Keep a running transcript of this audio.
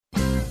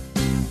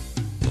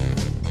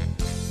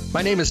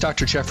My name is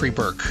Dr. Jeffrey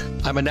Burke.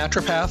 I'm a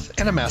naturopath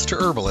and a master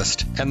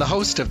herbalist and the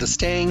host of the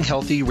Staying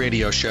Healthy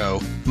radio show.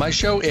 My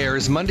show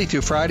airs Monday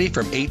through Friday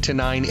from 8 to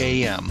 9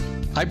 a.m.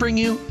 I bring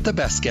you the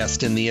best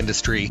guest in the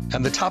industry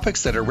and the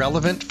topics that are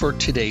relevant for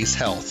today's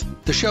health.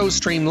 The shows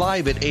stream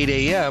live at 8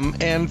 a.m.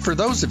 and for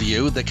those of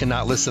you that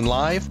cannot listen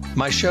live,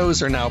 my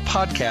shows are now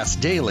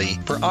podcast daily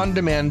for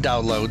on-demand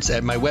downloads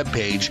at my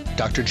webpage,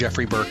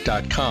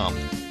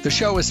 drjeffreyburke.com. The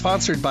show is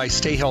sponsored by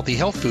Stay Healthy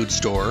Health Food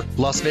Store,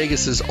 Las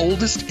Vegas's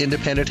oldest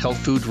independent health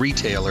food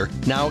retailer,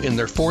 now in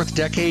their fourth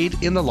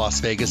decade in the Las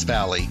Vegas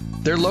Valley.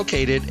 They're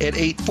located at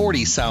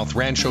 840 South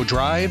Rancho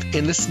Drive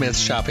in the Smith's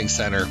Shopping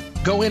Center.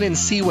 Go in and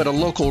see what a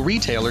local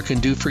retailer can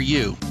do for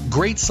you.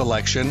 Great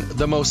selection,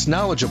 the most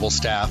knowledgeable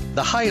staff,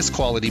 the highest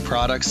quality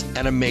products,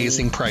 and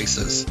amazing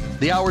prices.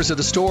 The hours of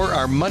the store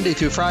are Monday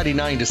through Friday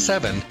 9 to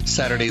 7,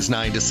 Saturdays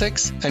 9 to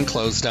 6, and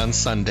closed on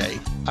Sunday.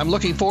 I'm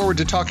looking forward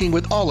to talking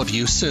with all of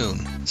you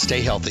soon.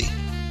 Stay healthy.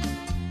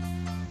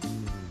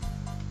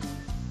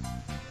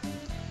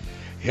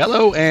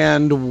 Hello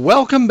and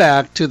welcome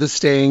back to the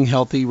Staying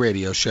Healthy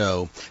radio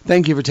show.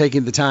 Thank you for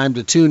taking the time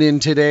to tune in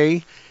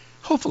today.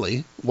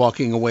 Hopefully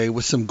walking away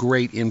with some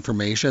great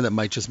information that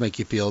might just make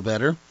you feel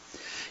better.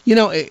 You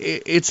know,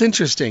 it's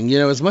interesting. You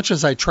know, as much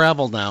as I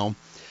travel now,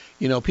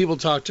 you know, people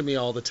talk to me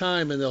all the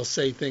time and they'll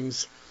say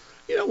things,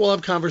 you know, we'll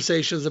have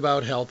conversations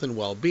about health and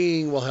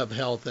well-being. We'll have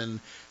health and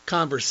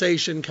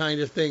conversation kind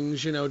of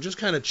things, you know, just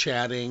kind of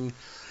chatting.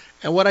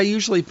 And what I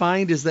usually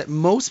find is that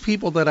most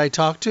people that I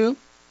talk to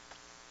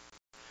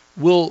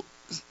will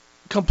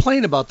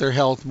complain about their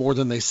health more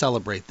than they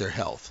celebrate their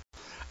health.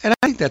 And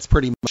I think that's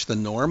pretty much the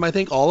norm. I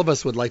think all of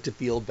us would like to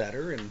feel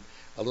better and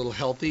a little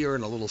healthier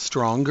and a little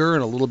stronger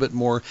and a little bit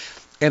more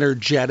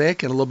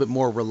energetic and a little bit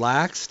more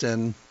relaxed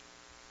and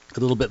a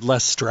little bit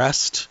less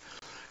stressed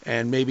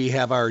and maybe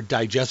have our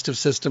digestive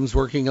systems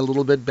working a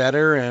little bit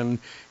better and,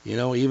 you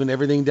know, even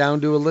everything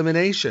down to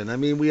elimination. I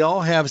mean, we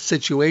all have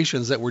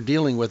situations that we're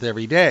dealing with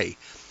every day.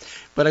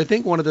 But I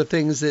think one of the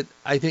things that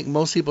I think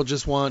most people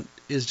just want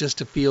is just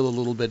to feel a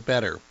little bit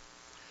better.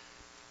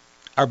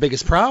 Our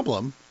biggest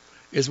problem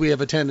is we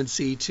have a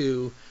tendency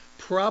to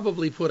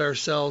probably put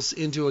ourselves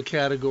into a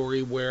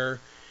category where,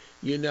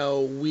 you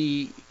know,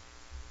 we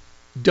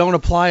don't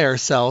apply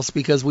ourselves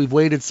because we've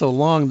waited so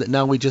long that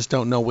now we just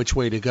don't know which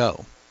way to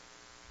go.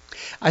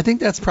 I think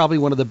that's probably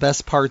one of the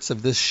best parts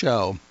of this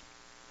show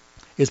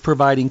is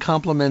providing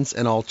complements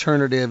and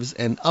alternatives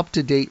and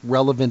up-to-date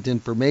relevant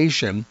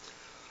information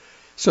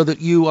so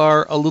that you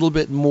are a little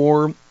bit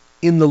more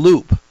in the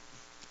loop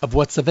of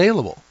what's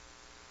available.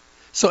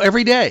 So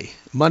every day,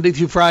 Monday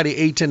through Friday,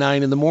 8 to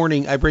 9 in the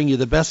morning, I bring you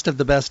the best of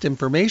the best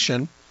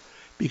information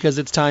because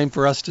it's time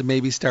for us to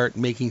maybe start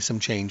making some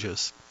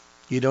changes.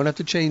 You don't have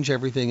to change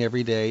everything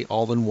every day,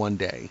 all in one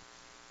day.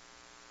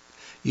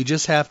 You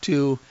just have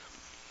to,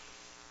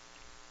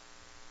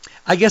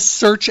 I guess,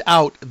 search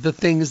out the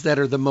things that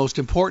are the most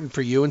important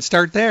for you and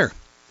start there.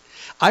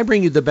 I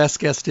bring you the best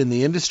guest in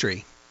the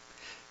industry.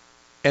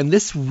 And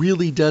this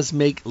really does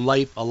make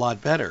life a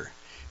lot better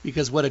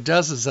because what it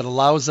does is it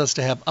allows us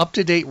to have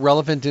up-to-date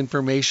relevant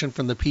information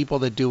from the people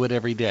that do it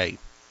every day.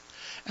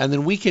 And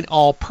then we can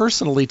all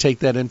personally take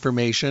that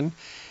information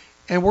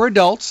and we're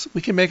adults, we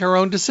can make our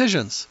own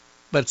decisions.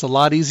 But it's a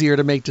lot easier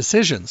to make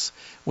decisions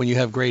when you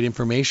have great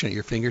information at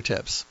your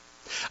fingertips.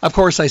 Of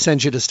course, I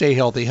send you to Stay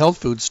Healthy Health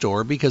Food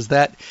Store because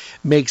that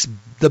makes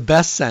the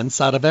best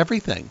sense out of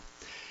everything.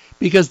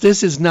 Because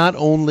this is not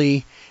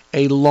only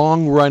a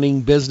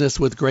long-running business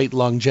with great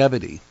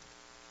longevity.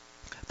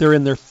 They're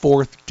in their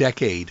fourth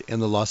decade in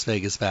the Las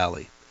Vegas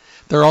Valley.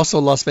 They're also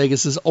Las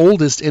Vegas's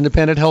oldest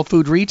independent health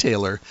food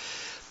retailer.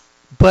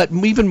 But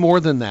even more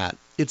than that,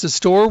 it's a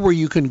store where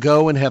you can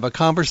go and have a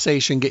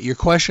conversation, get your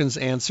questions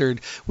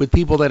answered with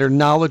people that are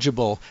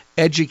knowledgeable,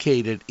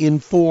 educated,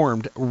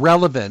 informed,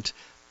 relevant,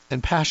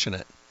 and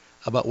passionate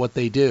about what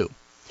they do.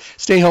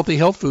 Stay Healthy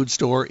Health Food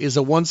Store is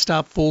a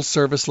one-stop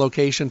full-service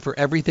location for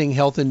everything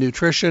health and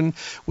nutrition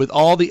with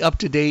all the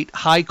up-to-date,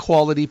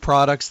 high-quality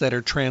products that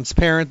are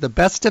transparent, the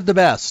best of the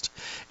best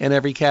in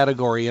every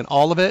category, and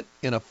all of it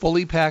in a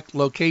fully packed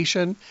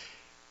location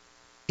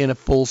in a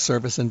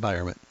full-service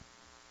environment.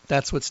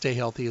 That's what Stay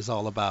Healthy is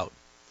all about.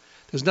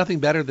 There's nothing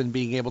better than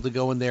being able to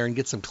go in there and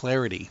get some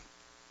clarity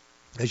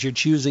as you're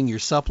choosing your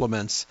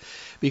supplements,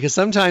 because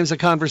sometimes a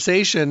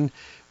conversation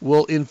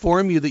will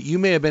inform you that you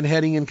may have been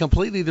heading in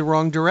completely the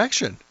wrong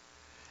direction.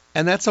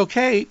 And that's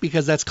okay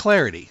because that's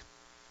clarity.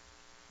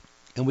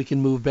 And we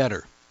can move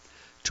better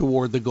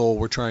toward the goal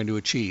we're trying to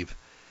achieve.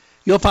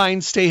 You'll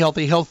find Stay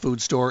Healthy Health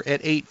Food Store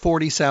at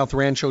 840 South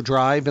Rancho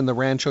Drive in the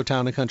Rancho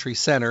Town and Country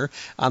Center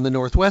on the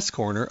northwest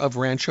corner of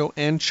Rancho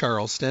and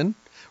Charleston,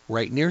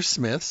 right near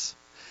Smith's.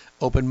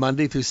 Open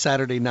Monday through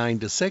Saturday 9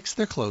 to 6.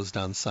 They're closed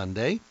on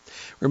Sunday.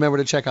 Remember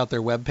to check out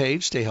their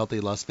webpage,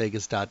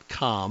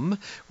 stayhealthylasvegas.com,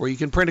 where you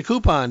can print a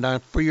coupon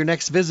for your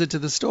next visit to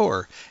the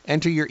store.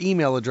 Enter your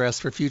email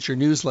address for future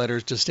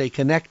newsletters to stay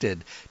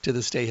connected to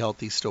the Stay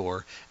Healthy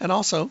store. And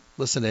also,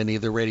 listen to any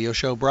of the radio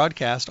show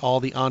broadcasts. All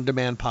the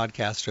on-demand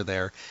podcasts are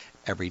there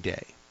every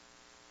day.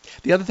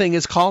 The other thing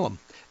is call them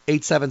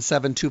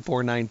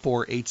 877-2494,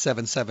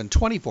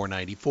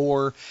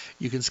 877-2494.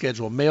 You can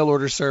schedule mail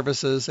order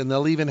services, and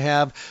they'll even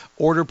have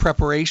order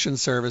preparation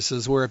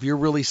services where if you're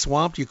really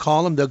swamped, you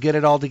call them, they'll get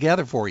it all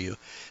together for you.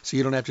 So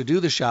you don't have to do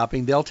the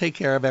shopping. They'll take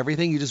care of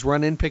everything. You just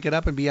run in, pick it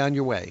up, and be on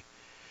your way.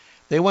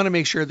 They want to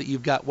make sure that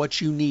you've got what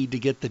you need to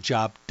get the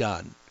job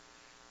done,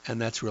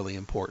 and that's really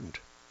important.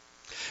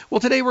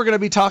 Well, today we're going to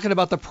be talking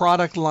about the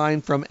product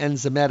line from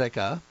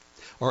Enzymedica,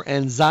 or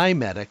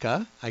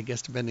Enzymedica, I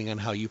guess, depending on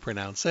how you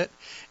pronounce it.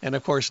 And,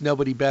 of course,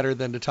 nobody better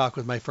than to talk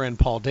with my friend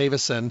Paul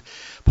Davison.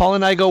 Paul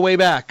and I go way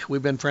back.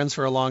 We've been friends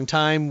for a long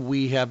time.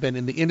 We have been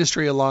in the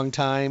industry a long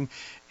time,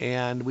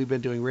 and we've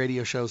been doing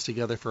radio shows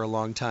together for a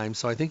long time.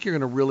 So I think you're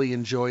going to really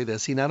enjoy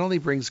this. He not only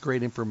brings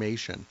great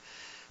information,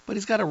 but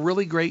he's got a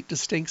really great,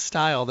 distinct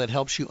style that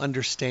helps you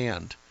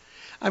understand.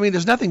 I mean,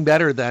 there's nothing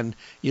better than,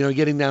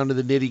 getting down to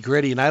the nitty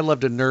gritty, and I love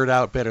to nerd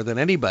out better than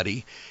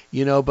anybody,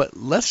 but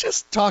let's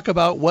just talk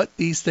about what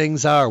these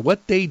things are,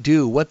 what they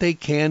do, what they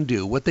can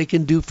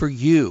do for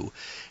you,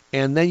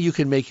 and then you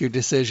can make your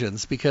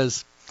decisions,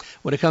 because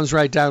when it comes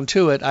right down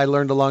to it, I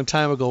learned a long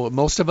time ago,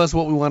 most of us,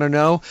 what we want to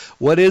know,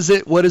 what is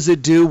it, what does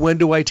it do, when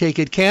do I take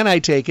it, can I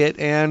take it,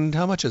 and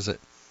how much is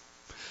it?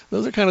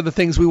 Those are kind of the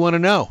things we want to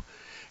know,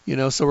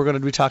 so we're going to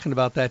be talking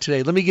about that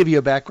today. Let me give you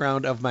a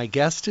background of my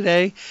guest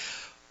today.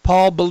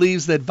 Paul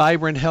believes that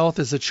vibrant health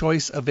is a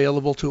choice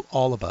available to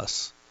all of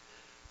us.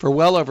 For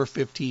well over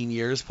 15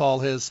 years,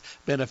 Paul has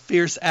been a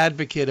fierce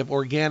advocate of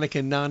organic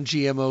and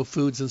non-GMO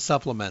foods and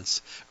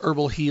supplements,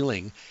 herbal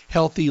healing,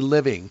 healthy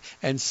living,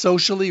 and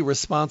socially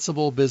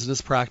responsible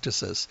business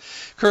practices.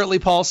 Currently,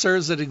 Paul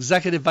serves as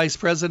Executive Vice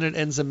President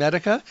at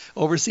Enzymedica,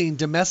 overseeing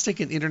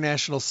domestic and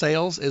international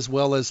sales, as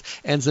well as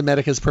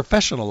Enzymedica's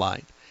professional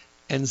line,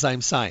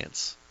 Enzyme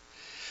Science.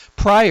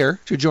 Prior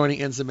to joining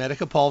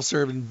Enzymedica, Paul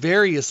served in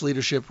various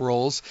leadership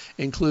roles,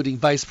 including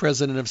Vice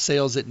President of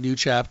Sales at New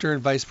Chapter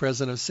and Vice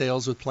President of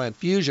Sales with Plant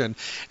Fusion.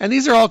 And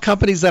these are all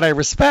companies that I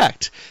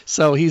respect.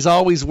 So he's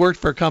always worked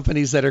for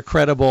companies that are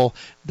credible,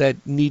 that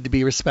need to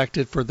be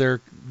respected for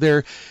their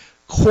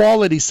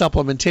quality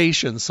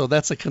supplementation. So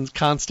that's a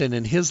constant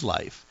in his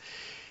life.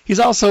 He's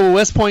also a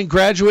West Point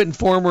graduate and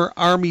former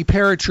Army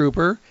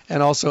paratrooper,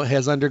 and also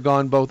has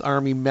undergone both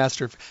Army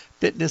Master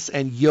Fitness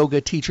and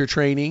Yoga teacher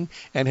training,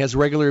 and has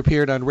regularly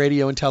appeared on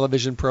radio and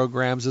television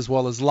programs, as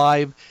well as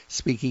live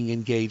speaking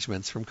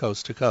engagements from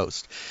coast to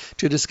coast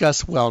to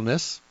discuss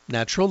wellness,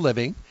 natural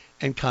living,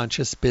 and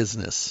conscious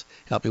business.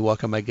 Help me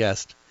welcome my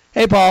guest.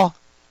 Hey, Paul.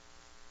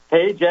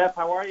 Hey, Jeff.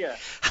 How are you?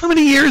 How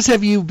many years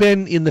have you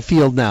been in the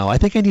field now? I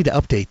think I need to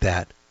update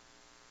that.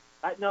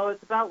 No,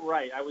 it's about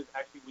right. I was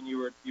actually, when you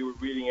were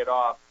reading it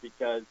off,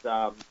 because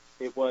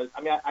it was.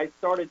 I mean, I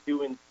started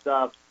doing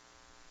stuff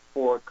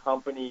for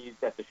companies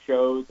at the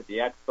shows, at the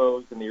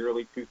expos in the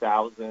early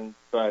 2000s,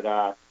 but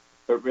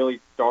it really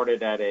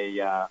started at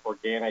a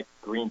organic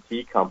green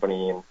tea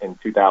company in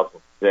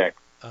 2006.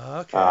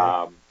 Okay.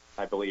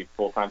 I believe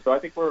full time. So I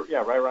think we're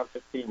right around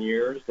 15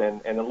 years,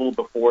 and a little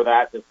before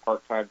that, just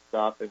part-time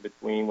stuff in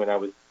between when I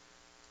was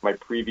my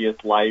previous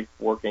life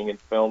working in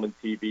film and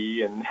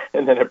TV, and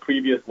then a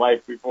previous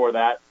life before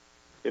that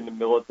in the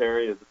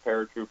military as a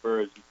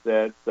paratrooper, as you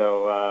said.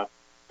 So,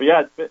 but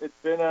yeah, it's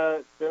been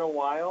a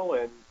while,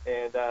 and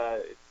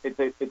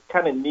it's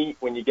kind of neat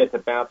when you get to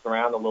bounce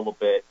around a little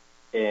bit,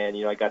 and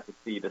I got to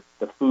see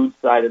the food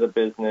side of the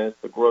business,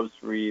 the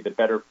grocery, the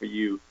better for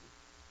you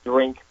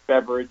drink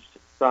beverage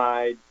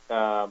side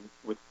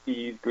with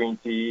teas, green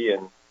tea,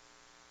 and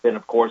then,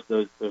 of course,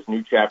 those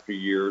New Chapter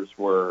years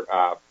were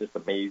just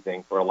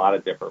amazing for a lot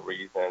of different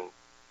reasons.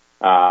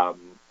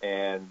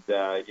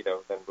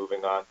 Then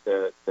moving on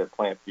to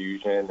Plant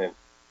Fusion. And,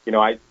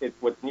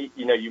 what's neat,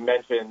 you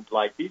mentioned,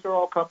 like, these are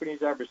all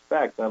companies I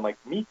respect. And I'm like,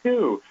 me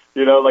too.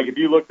 Like, if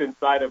you looked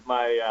inside of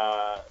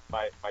my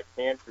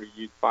pantry,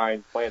 you'd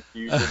find Plant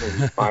Fusion, and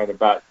you'd find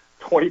about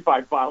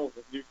 25 bottles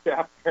of New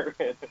Chapter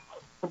and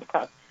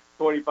about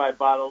 25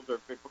 bottles, or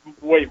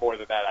way more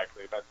than that,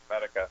 actually, about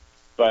Medica.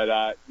 But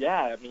I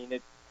mean,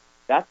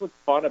 that's what's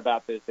fun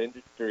about this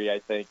industry. I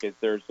think is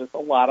there's a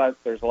lot of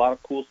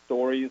cool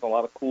stories, a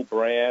lot of cool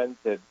brands,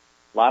 and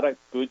a lot of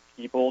good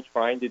people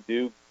trying to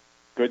do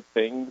good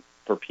things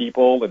for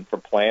people and for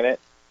planet.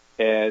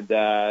 And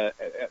so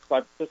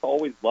I've just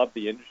always loved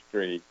the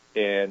industry,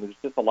 and there's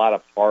just a lot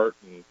of heart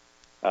and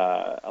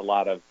a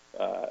lot of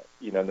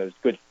there's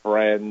good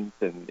friends,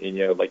 and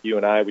like you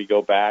and I, we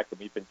go back and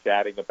we've been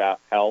chatting about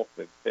health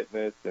and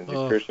fitness and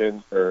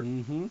nutrition for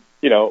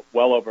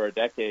well over a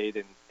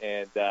decade,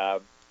 and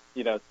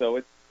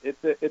so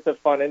it's a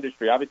fun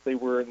industry. Obviously,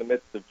 we're in the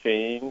midst of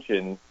change,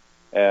 and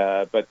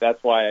but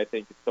that's why I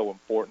think it's so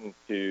important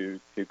to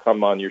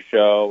come on your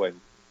show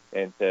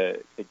and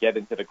to get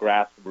into the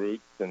grassroots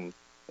and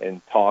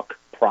talk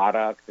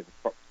products and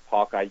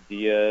talk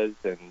ideas,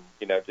 and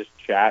just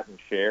chat and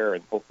share,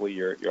 and hopefully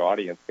your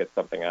audience gets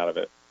something out of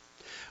it.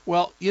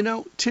 Well,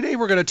 today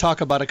we're going to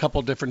talk about a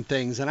couple different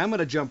things, and I'm going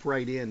to jump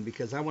right in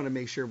because I want to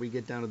make sure we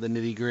get down to the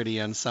nitty-gritty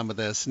on some of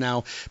this.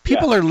 Now,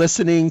 people are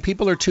listening,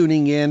 people are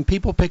tuning in,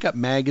 people pick up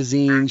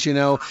magazines,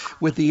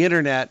 with the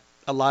internet.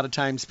 a lot of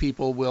times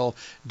people will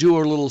do a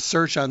little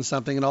search on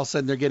something, and all of a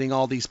sudden they're getting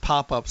all these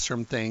pop-ups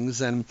from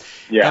things. And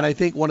I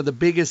think one of the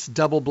biggest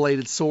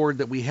double-bladed sword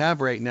that we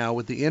have right now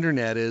with the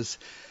internet is,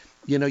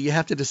 you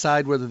have to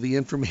decide whether the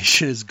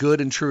information is good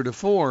and true to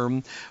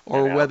form,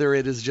 or whether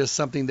it is just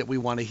something that we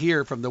want to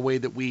hear from the way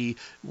that we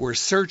were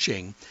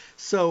searching.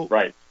 So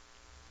right.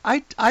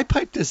 I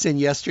piped this in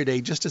yesterday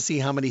just to see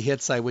how many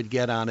hits I would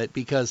get on it,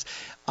 because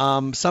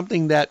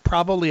something that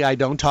probably I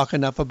don't talk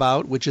enough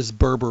about, which is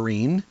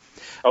berberine.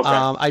 Okay.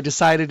 I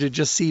decided to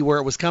just see where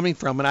it was coming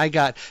from, and I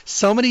got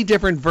so many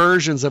different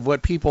versions of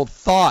what people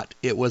thought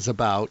it was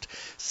about.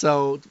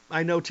 So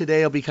I know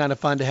today will be kind of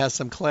fun to have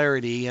some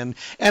clarity, and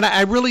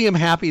I really am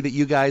happy that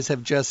you guys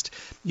have just,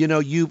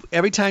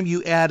 every time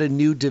you add a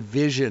new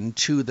division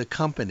to the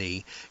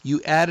company,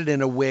 you add it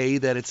in a way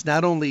that it's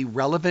not only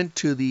relevant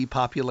to the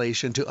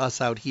population, to us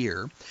out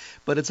here,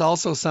 but it's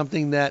also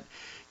something that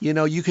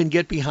you can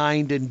get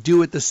behind and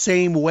do it the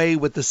same way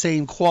with the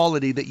same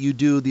quality that you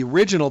do the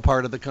original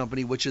part of the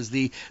company, which is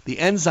the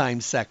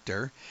enzyme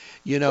sector.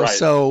 Right.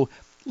 So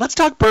let's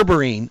talk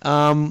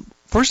berberine.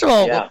 First of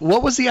all, Yeah.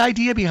 what was the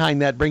idea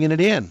behind that, bringing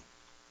it in?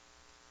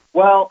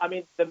 Well, I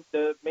mean,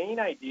 the main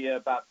idea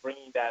about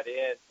bringing that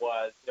in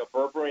was,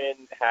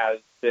 berberine has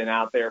been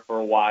out there for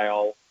a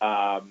while,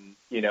 and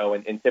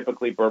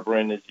typically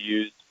berberine is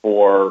used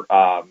for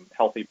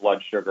healthy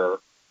blood sugar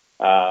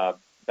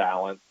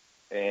balance.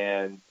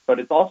 But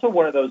it's also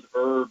one of those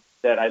herbs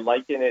that I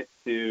liken it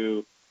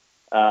to.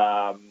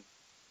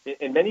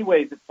 In many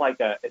ways, it's like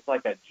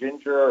a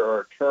ginger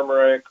or a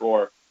turmeric,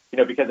 or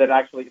because it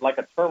actually, like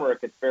a turmeric,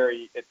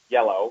 it's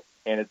yellow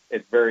and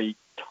it's very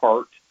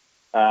tart.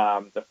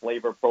 The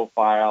flavor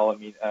profile, I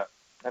mean,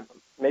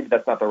 maybe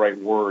that's not the right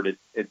word.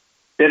 It's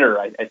bitter.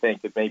 I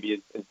think it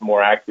maybe is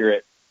more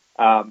accurate.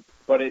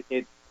 But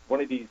it's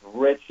one of these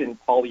rich and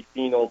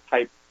polyphenol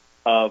type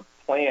of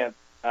plants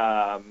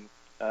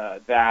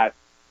that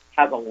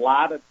has a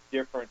lot of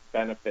different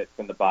benefits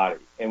in the body.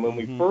 And when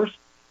we first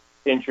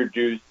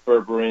introduced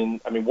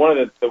berberine, I mean, one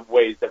of the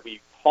ways that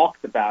we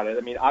talked about it,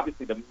 I mean,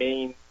 obviously the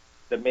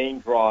main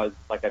draw is,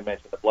 like I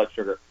mentioned, the blood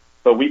sugar,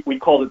 but we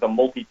called it the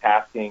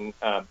multitasking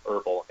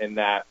herbal, in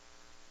that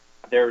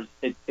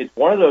it's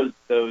one of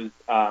those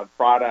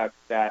products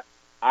that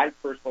I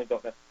personally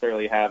don't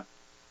necessarily have,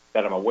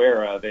 that I'm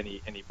aware of,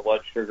 any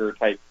blood sugar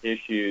type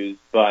issues,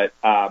 but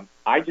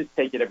I just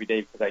take it every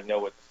day because I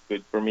know it's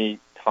good for me,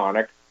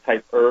 tonic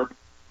type herb,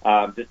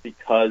 just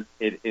because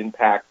it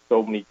impacts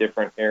so many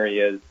different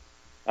areas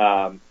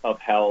of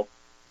health,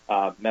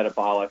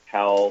 metabolic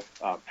health,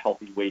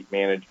 healthy weight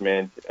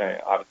management,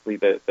 obviously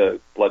the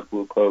blood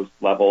glucose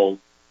levels,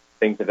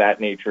 things of that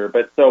nature.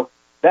 But so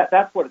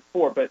that's what it's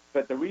for. But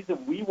the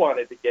reason we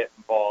wanted to get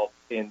involved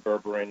in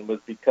berberine was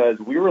because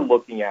we were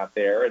looking out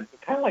there, and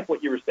kind of like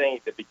what you were saying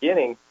at the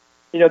beginning,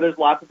 there's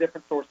lots of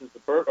different sources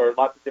of or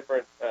lots of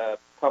different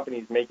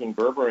companies making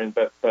berberine,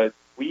 but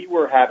we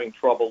were having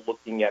trouble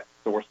looking at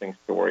the sourcing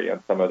story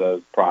on some of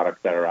those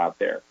products that are out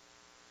there.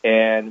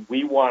 And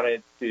we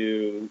wanted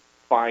to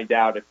find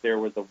out if there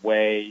was a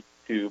way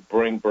to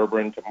bring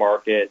berberine to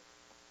market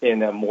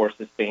in a more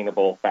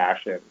sustainable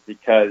fashion,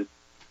 because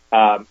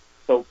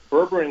so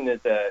berberine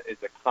is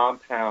a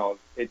compound.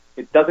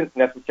 It doesn't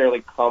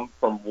necessarily come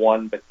from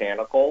one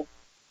botanical.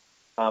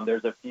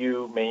 There's a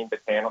few main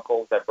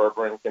botanicals that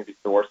berberine can be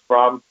sourced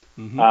from.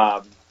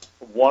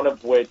 One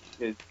of which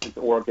is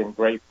Oregon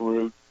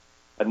grapefruit.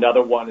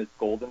 Another one is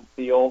golden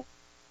seal,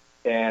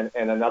 and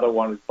another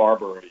one is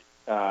barberry.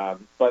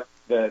 But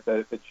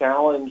the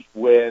challenge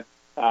with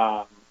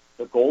the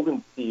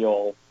golden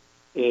seal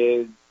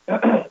is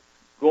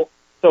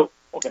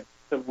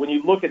So when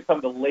you look at some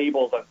of the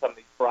labels on some of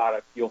these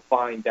products, you'll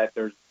find that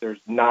there's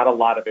not a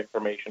lot of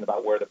information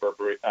about where the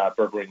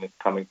berberine is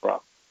coming from.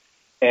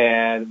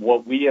 And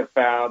what we have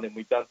found, and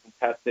we've done some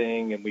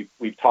testing, and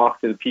we've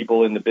talked to the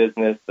people in the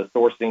business, the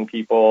sourcing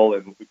people,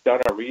 and we've done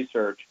our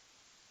research,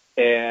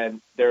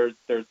 and there's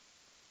just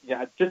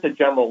a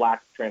general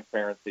lack of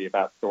transparency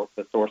about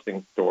the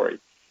sourcing story.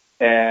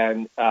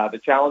 And the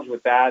challenge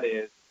with that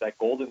is that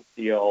golden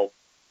seal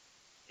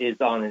is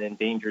on an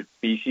endangered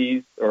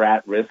species or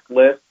at-risk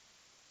list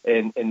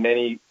in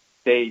many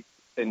states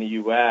in the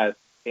U.S.,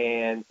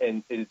 and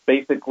is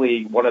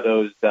basically one of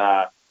those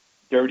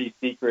dirty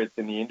secrets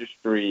in the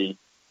industry,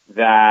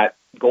 that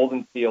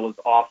golden seal is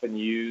often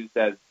used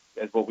as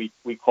what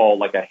we call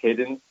like a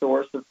hidden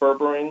source of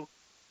berberine,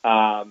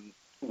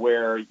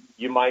 where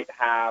you might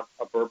have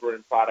a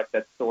berberine product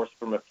that's sourced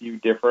from a few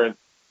different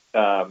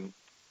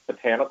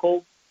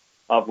botanicals,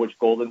 of which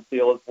golden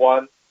seal is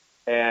one,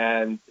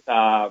 and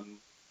that's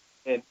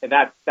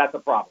a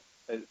problem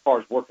as far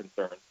as we're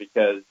concerned,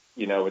 because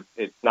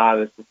it's not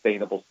a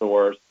sustainable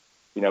source.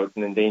 It's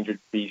an endangered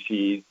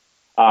species.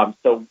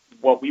 So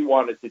what we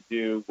wanted to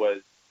do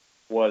was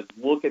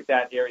look at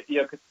that area.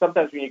 Because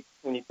sometimes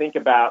when you think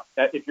about,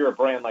 if you're a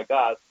brand like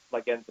us,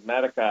 like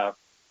Enzymedica,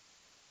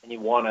 and you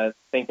want to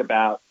think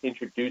about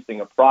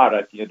introducing a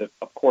product,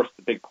 of course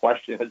the big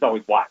question is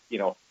always why.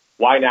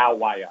 Why now?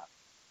 Why us?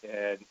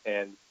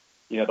 And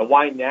the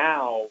why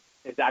now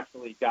has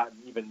actually gotten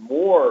even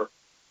more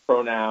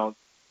pronounced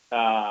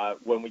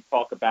when we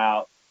talk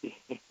about,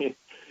 the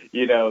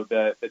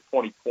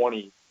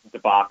 2020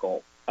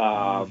 debacle,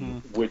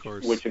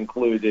 which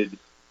included,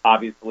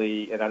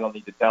 obviously, and I don't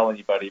need to tell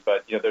anybody,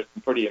 but there's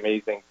some pretty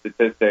amazing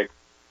statistics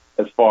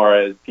as far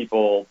as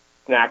people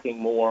snacking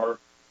more,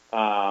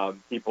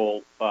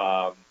 people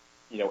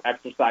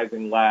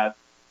exercising less.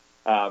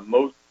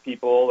 Most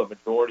people, a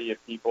majority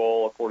of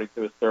people, according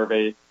to a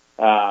survey,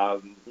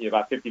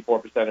 about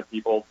 54% of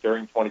people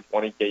during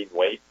 2020 gained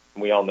weight.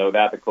 And we all know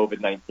that the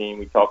COVID-19,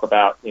 we talk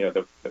about,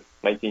 the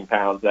 19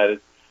 pounds that is,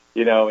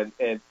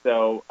 and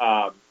so,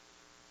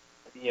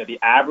 the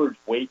average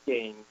weight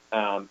gain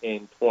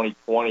in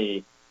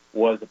 2020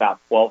 was about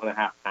 12 and a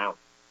half pounds.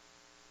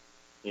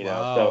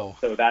 Wow.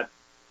 So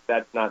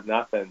that's not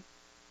nothing.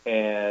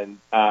 And,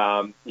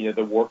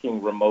 the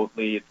working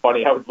remotely, it's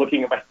funny, I was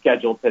looking at my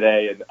schedule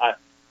today, and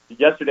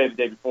yesterday, the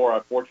day before,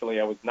 unfortunately,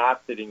 I was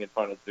not sitting in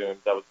front of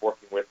Zooms. I was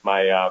working with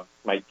my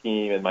my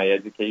team and my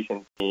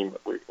education team,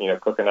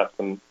 cooking up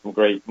some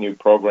great new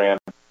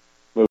programs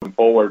moving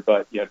forward.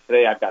 But,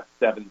 today I've got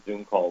 7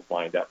 Zoom calls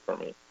lined up for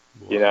me,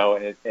 Wow.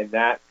 and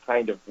that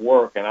kind of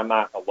work, and I'm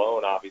not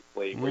alone,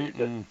 obviously, where you're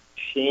just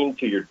chained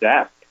to your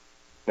desk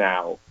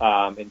now,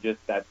 and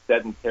just that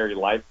sedentary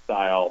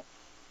lifestyle,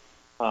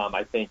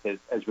 I think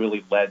has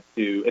really led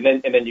to,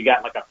 and then you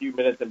got like a few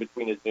minutes in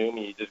between a Zoom,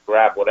 and you just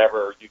grab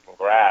whatever you can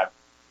grab,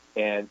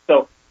 and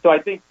so I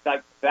think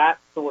like that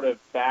sort of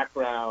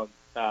background,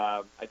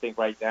 I think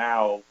right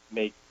now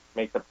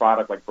makes a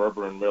product like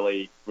Berberine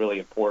really really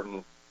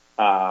important,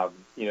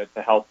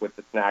 to help with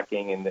the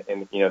snacking, and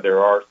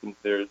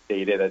there's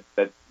data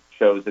that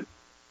shows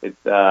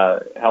it's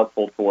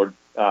helpful towards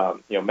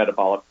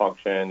metabolic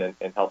function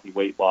and healthy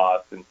weight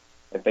loss and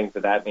things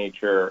of that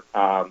nature.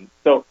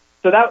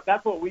 So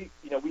that's what we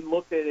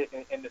looked at it,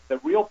 and the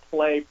real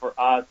play for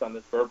us on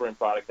this Berberine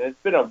product, and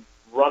it's been a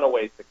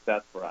runaway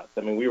success for us.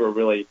 I mean, it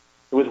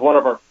was one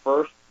of our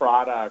first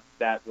products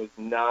that was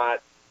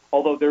not,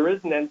 although there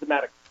is an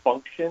enzymatic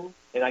function,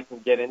 and I can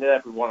get into that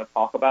if we want to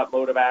talk about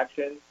mode of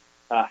action,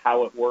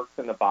 how it works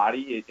in the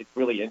body. It's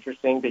really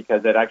interesting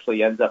because it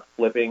actually ends up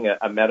flipping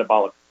a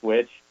metabolic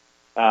switch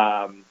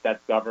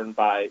that's governed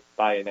by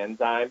an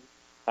enzyme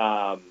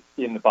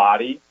in the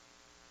body.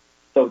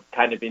 So it's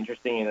kind of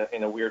interesting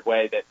in a weird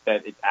way that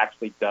it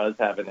actually does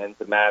have an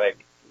enzymatic,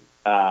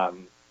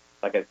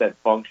 like I said,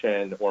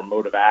 function or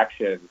mode of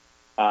action.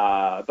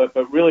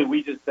 But really,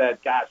 we just said,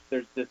 gosh,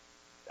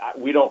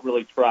 we don't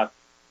really trust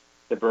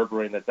the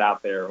Berberine that's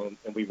out there, and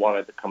we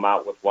wanted to come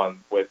out with one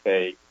with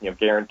a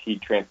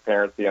guaranteed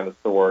transparency on the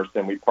source.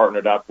 And we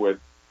partnered up with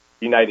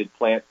United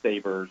Plant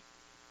Savers,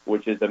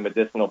 which is a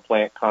medicinal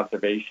plant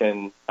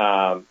conservation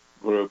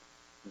group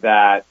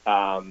that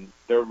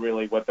they're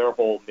really, what their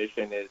whole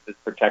mission is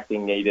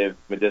protecting native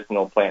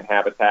medicinal plant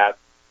habitats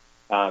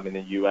in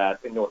the U.S.,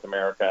 in North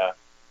America,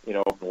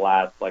 over the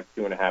last like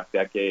 2.5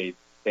 decades.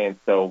 And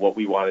so what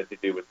we wanted to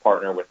do was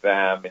partner with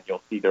them, and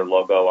you'll see their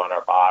logo on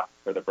our box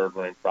for the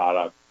Berberine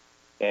product,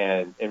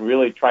 and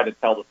really try to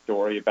tell the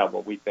story about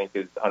what we think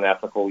is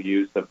unethical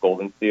use of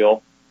golden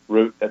seal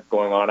root that's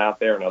going on out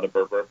there and other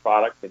Berberine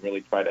products, and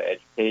really try to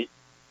educate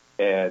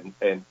and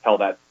tell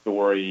that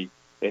story.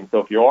 And so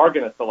if you are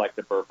going to select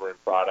a Berberine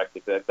product,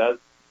 if that does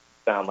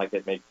sound like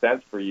it makes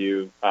sense for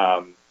you,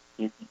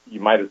 you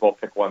might as well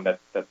pick one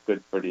that's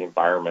good for the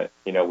environment,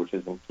 which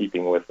is in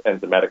keeping with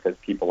Enzymedica's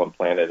People and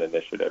Planet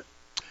initiative.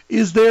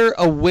 Is there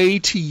a way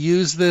to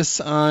use this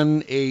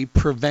on a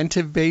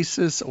preventive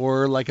basis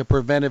or like a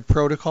preventive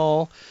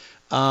protocol?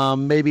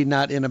 Maybe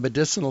not in a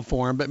medicinal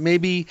form, but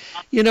maybe,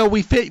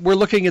 we're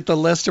looking at the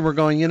list and we're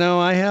going,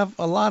 I have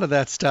a lot of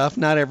that stuff,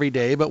 not every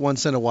day, but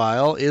once in a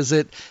while. Is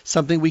it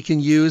something we can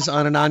use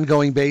on an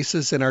ongoing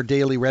basis in our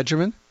daily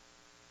regimen?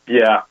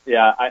 Yeah,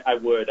 I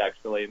would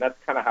actually. And that's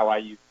kind of how I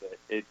use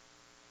it.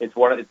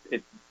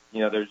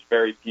 There's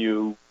very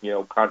few,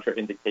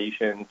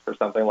 contraindications for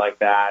something like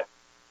that.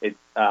 It's,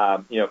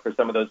 for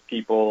some of those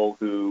people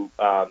who,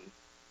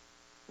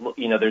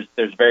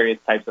 there's various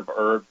types of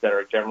herbs that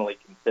are generally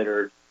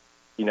considered,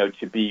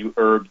 to be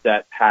herbs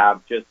that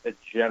have just a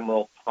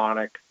general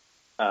tonic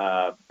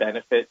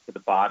benefit to the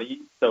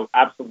body. So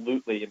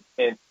absolutely.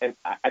 And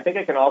I think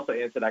I can also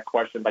answer that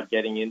question by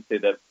getting into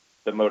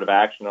the mode of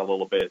action a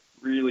little bit.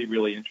 Really,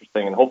 really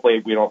interesting. And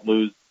hopefully we don't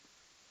lose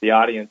the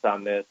audience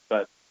on this.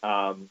 But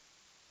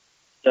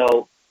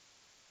so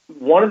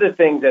one of the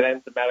things that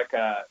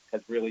Enzymedica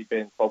has really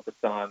been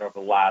focused on over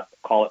the last,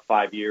 call it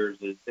 5 years,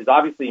 is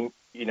obviously,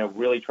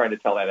 really trying to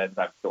tell that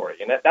enzyme story.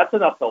 And that's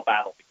an uphill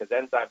battle because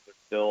enzymes are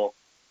still,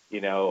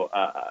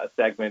 a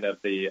segment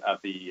of the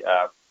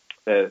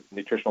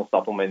nutritional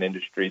supplement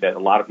industry that a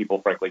lot of people,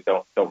 frankly,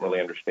 don't really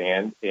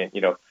understand. And,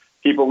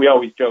 we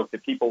always joke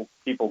that people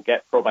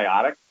get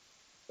probiotics,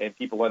 and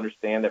people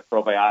understand that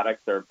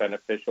probiotics are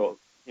beneficial,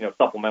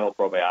 supplemental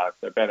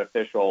probiotics are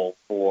beneficial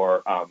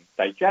for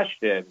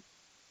digestion.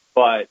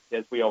 But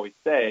as we always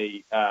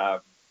say,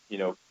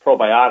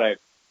 probiotics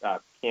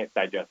can't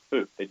digest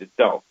food. They just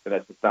don't. And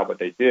that's just not what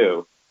they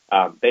do.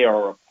 They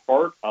are a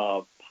part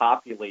of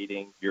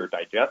populating your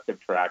digestive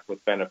tract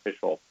with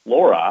beneficial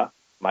flora,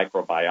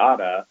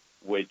 microbiota,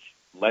 which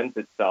lends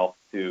itself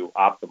to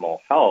optimal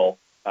health,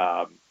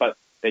 but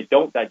they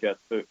don't digest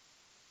food.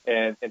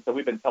 And so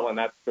we've been telling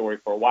that story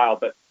for a while,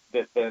 but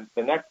the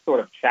next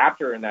sort of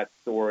chapter in that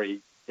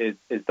story is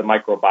the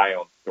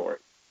microbiome story.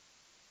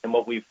 And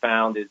what we've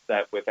found is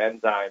that with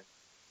enzymes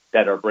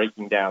that are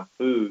breaking down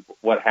food,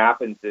 what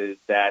happens is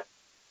that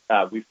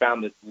we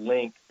found this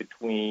link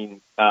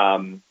between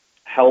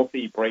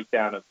healthy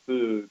breakdown of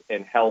food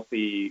and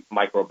healthy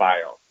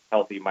microbiome,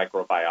 healthy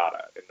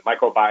microbiota. And the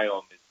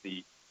microbiome is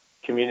the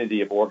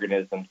community of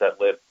organisms that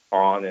live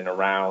on and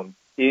around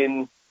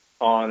your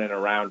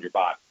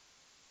body.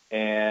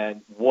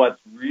 And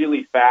what's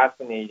really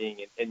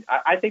fascinating, and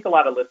I think a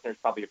lot of listeners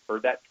probably have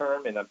heard that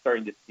term, and I'm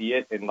starting to see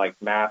it in like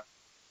mass,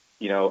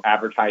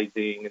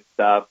 advertising and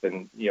stuff,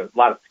 and a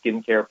lot of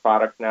skincare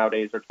products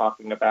nowadays are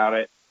talking about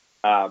it.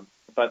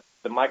 But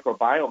the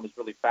microbiome is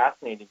really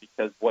fascinating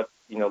because a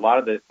lot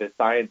of the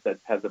science that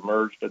has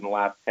emerged in the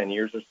last 10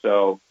 years or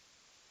so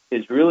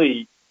is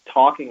really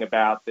talking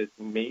about this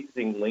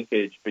amazing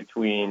linkage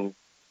between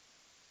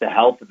the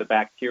health of the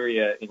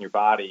bacteria in your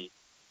body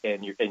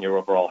and your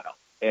overall health.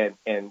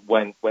 And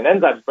when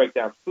enzymes break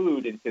down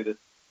food into this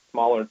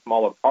smaller and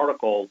smaller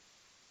particles,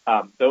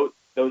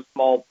 those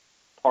small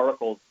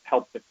particles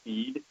help to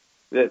feed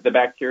the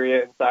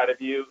bacteria inside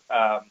of you.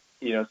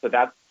 So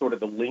that's sort of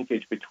the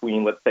linkage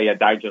between, let's say, a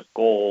Digest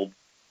Gold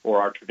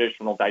or our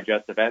traditional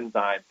digestive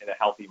enzyme and a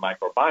healthy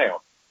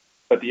microbiome.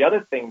 But the other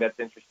thing that's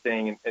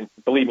interesting, and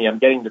believe me, I'm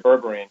getting to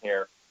berberine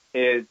here,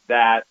 is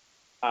that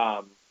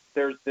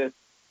there's this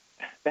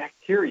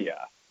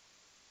bacteria,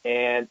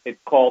 and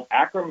it's called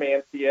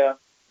Akkermansia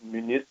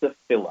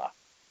muciniphila.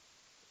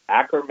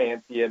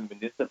 Akkermansia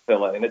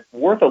muciniphila, and it's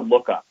worth a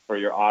lookup for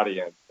your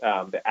audience.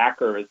 The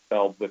Acker is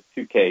spelled with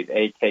two Ks,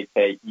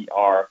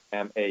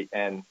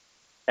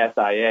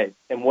 Akkermansia.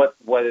 And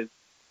what is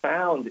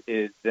found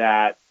is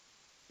that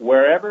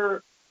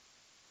wherever,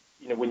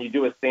 when you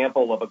do a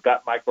sample of a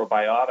gut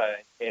microbiota,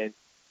 and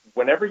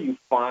whenever you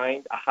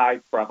find a high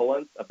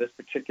prevalence of this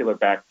particular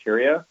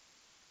bacteria,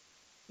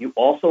 you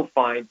also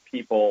find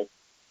people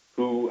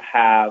who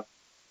have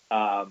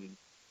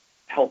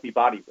healthy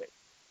body weight.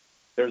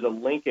 There's a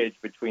linkage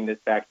between this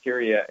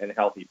bacteria and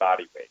healthy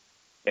body weight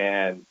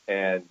and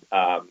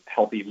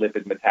healthy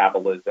lipid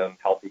metabolism,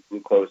 healthy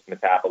glucose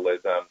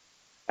metabolism.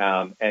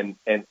 And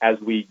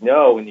as we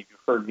know, and you've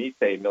heard me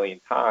say a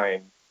million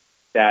times,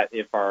 that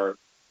if our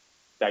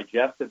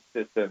digestive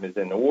system is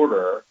in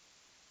order,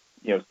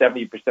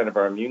 70% of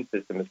our immune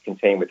system is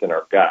contained within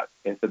our gut.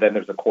 And so then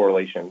there's a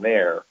correlation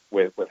there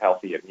with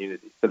healthy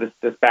immunity. So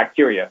this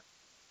bacteria,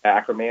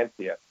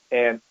 Akkermansia,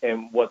 and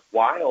what's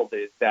wild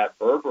is that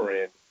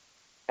berberine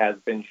has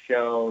been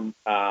shown,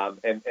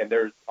 and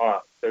there's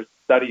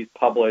studies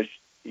published,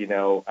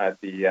 at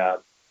the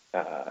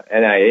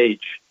NIH,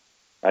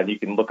 and you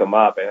can look them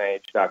up,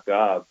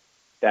 nih.gov,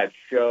 that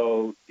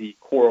show the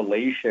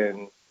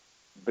correlation,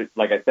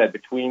 like I said,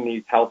 between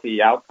these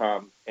healthy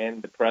outcomes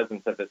and the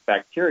presence of this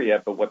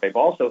bacteria. But what they've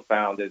also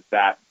found is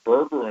that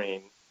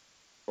berberine,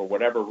 for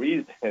whatever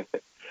reason,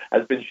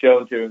 has been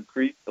shown to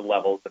increase the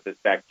levels of this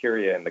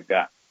bacteria in the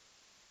gut.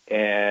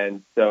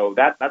 And so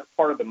that's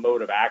part of the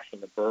mode of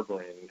action of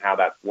berberine and how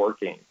that's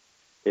working,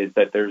 is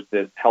that there's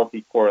this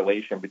healthy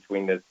correlation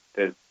between this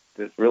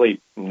really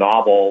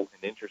novel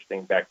and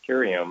interesting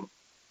bacterium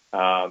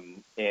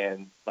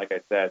and, like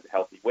I said,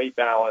 healthy weight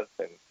balance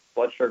and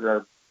blood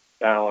sugar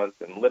balance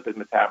and lipid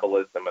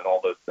metabolism and all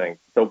those things.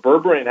 So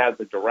berberine has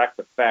a direct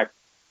effect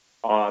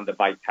on the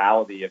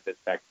vitality of this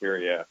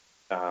bacteria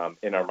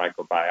in our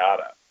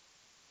microbiota.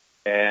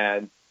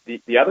 And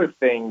the other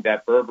thing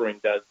that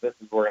berberine does, this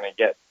is where we're going to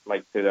get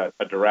to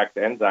a direct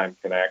enzyme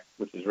connect,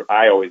 which is,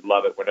 I always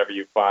love it whenever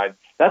you find.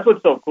 That's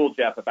what's so cool,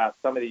 Jeff, about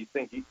some of these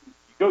things. You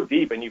go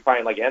deep and you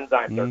find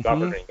enzymes are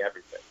governing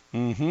everything.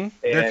 Mm-hmm.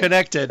 They're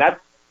connected.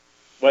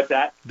 What's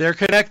that? They're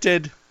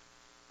connected.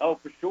 Oh,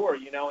 for sure.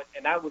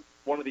 And that was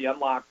one of the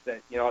unlocks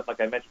that, like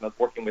I mentioned, I was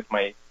working with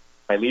my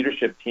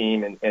leadership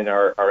team and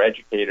our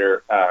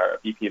educator, our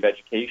VP of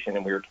education,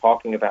 and we were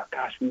talking about,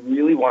 gosh, we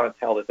really want to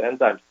tell this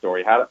enzyme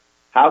story.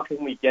 How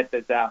can we get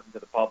this out into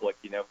the public?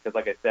 Because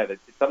like I said,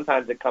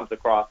 sometimes it comes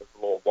across as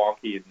a little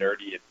wonky and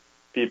nerdy, and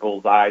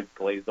people's eyes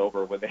glaze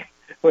over when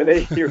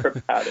they hear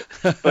about it.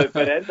 But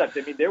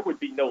enzymes, there would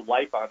be no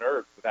life on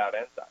Earth without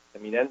enzymes.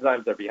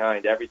 Enzymes are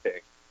behind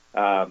everything.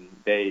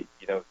 They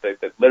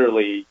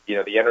literally,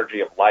 the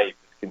energy of life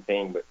is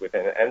contained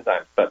within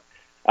enzymes. But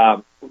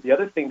the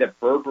other thing that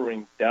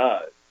berberine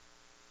does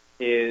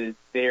is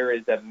there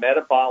is a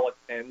metabolic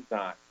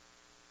enzyme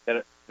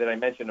that I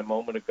mentioned a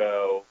moment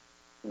ago,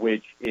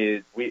 which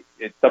is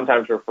it's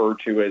sometimes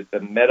referred to as the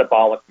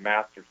metabolic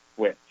master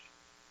switch.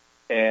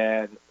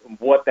 And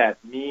what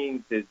that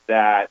means is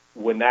that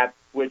when that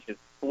switch is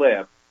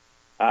flipped,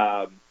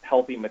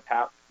 healthy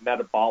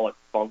metabolic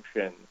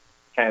function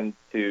tends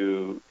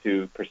to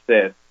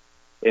persist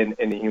in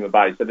the human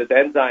body. So this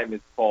enzyme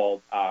is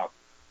called, I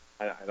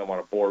don't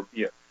want to bore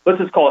you. Let's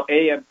just call it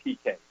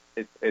AMPK.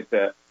 It's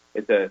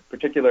It's a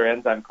particular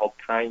enzyme called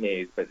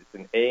kinase, but it's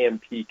an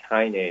AMP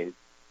kinase,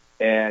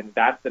 and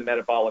that's the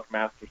metabolic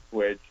master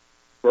switch.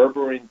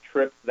 Berberine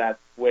trips that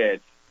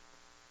switch,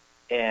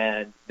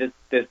 and this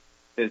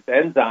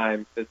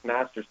enzyme, this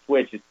master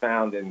switch, is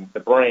found in the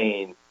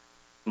brain,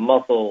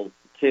 muscles,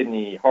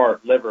 kidney,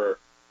 heart, liver,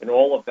 and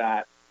all of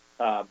that.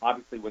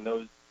 Obviously, when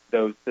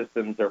those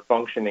systems are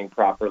functioning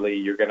properly,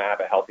 you're going to have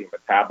a healthy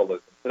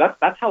metabolism. So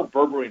that's how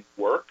berberine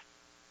works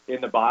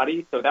in the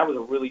body. So that was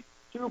a really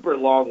super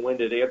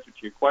long-winded answer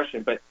to your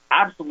question, but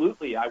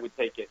absolutely, I would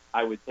take it.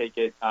 I would take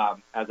it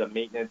as a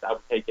maintenance. I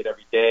would take it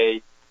every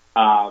day.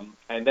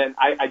 And then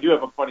I do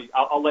have a funny.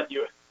 I'll let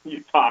you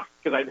talk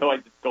because I know I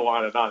just go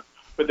on and on.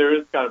 But there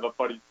is kind of a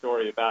funny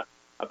story about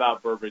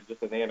berberine,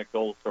 just an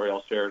anecdotal story.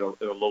 I'll share it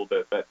in a little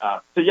bit. But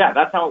so yeah,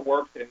 that's how it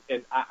works,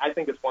 and I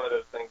think it's one of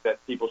those things that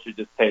people should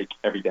just take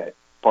every day,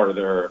 part of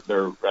their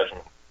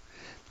regimen.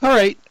 All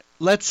right.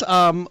 Let's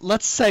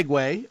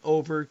segue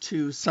over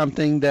to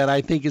something that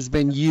I think has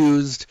been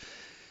used,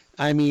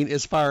 I mean,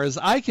 as far as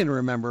I can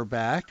remember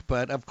back,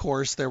 but of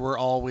course there were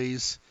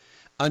always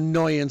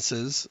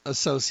annoyances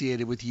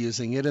associated with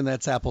using it, and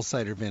that's apple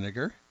cider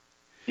vinegar.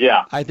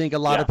 Yeah. I think a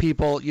lot of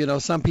people,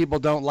 some people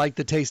don't like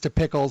the taste of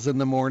pickles in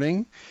the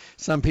morning.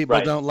 Some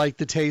people don't like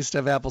the taste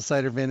of apple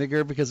cider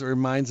vinegar because it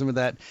reminds them of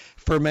that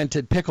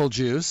fermented pickle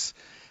juice.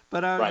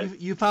 But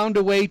you found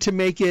a way to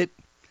make it,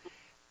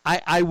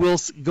 I will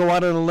go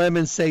out on a limb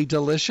and say,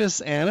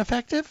 delicious and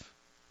effective?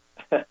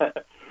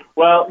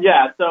 Well,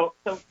 yeah. So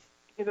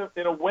in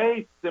a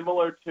way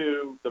similar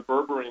to the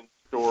berberine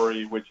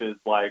story, which is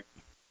like,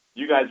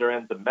 you guys are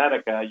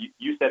Enzymedica.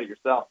 You said it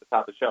yourself at the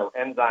top of the show.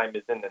 Enzyme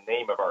is in the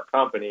name of our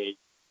company.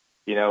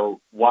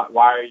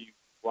 Why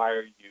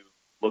are you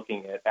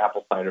looking at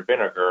apple cider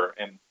vinegar?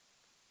 And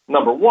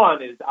number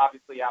one is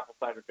obviously apple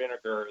cider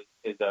vinegar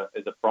is a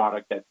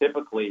product that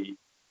typically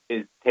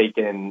is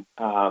taken.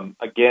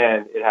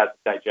 Again, it has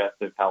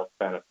digestive health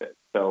benefits.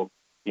 So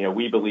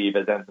we believe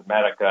as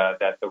Enzymedica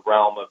that the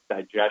realm of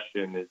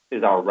digestion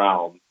is our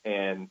realm,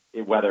 and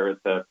whether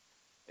it's a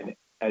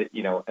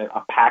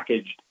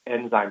packaged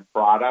enzyme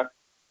product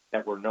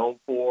that we're known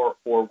for,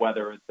 or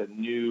whether it's a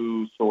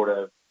new sort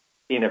of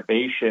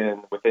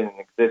innovation within an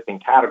existing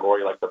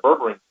category like the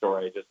berberine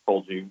story I just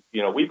told you.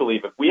 We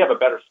believe if we have a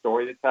better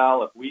story to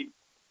tell, if we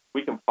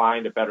can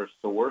find a better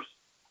source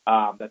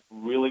that's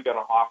really going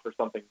to offer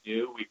something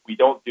new, we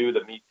don't do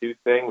the Me Too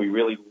thing. We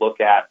really look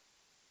at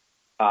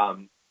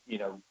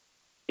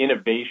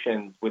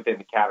innovations within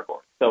the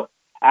category. So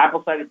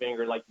apple cider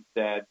vinegar, like you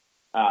said,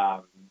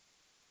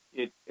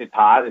 it's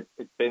hot.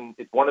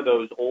 It's one of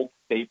those old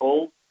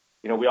staples.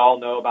 We all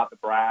know about the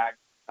Bragg,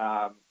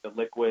 the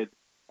liquid.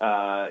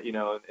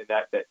 And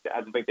that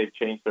I don't think they've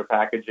changed their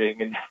packaging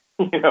in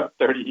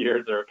 30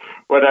 years or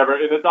whatever.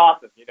 And it's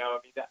awesome.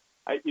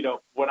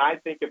 When I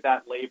think of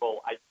that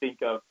label, I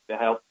think of the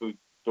health food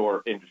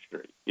store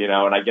industry.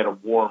 And I get a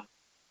warm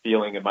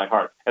feeling in my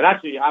heart. And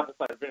actually, apple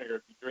cider vinegar,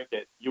 if you drink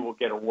it, you will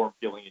get a warm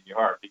feeling in your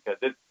heart because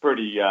it's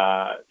pretty,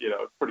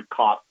 it's pretty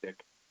caustic.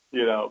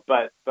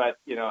 But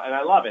and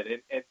I love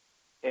it,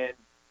 and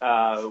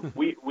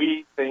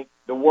we think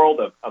the world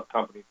of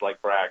companies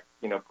like Bragg,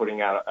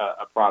 putting out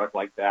a product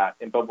like that.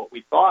 But what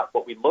we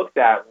looked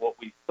at, what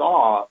we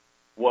saw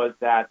was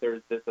that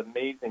there's this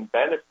amazing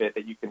benefit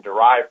that you can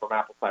derive from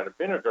apple cider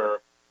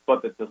vinegar,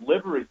 but the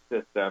delivery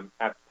system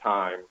at the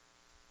time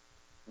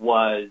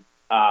wasn't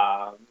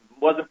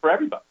for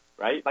everybody,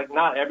 right? Like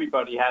not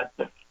everybody has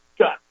the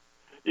guts,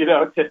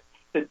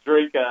 to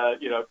drink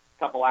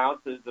couple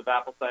ounces of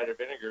apple cider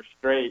vinegar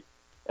straight,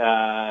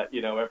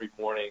 every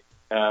morning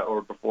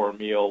or before a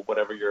meal,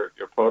 whatever your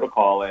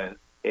protocol is.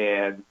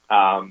 And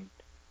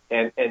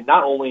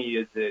not only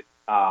is it,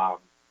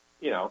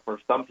 for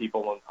some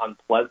people an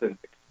unpleasant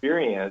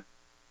experience,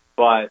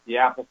 but the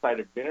apple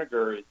cider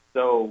vinegar is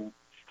so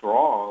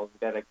strong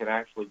that it can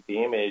actually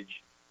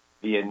damage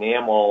the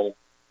enamel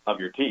of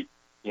your teeth.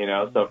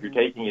 So if you're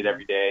taking it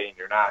every day and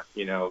you're not,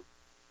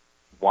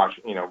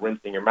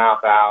 rinsing your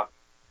mouth out,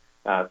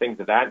 things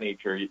of that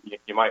nature,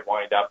 you might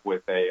wind up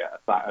with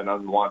an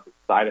unwanted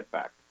side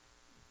effect.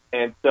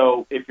 And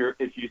so if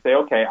you say,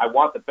 okay, I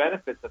want the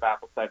benefits of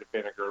apple cider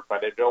vinegar,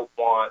 but I don't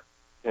want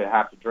to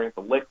have to drink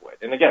the liquid.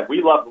 And again,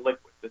 we love the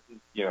liquid. This is,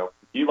 if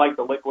you like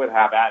the liquid,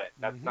 have at it.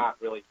 That's not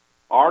really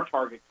our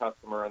target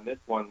customer. And this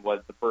one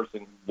was the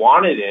person who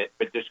wanted it,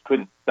 but just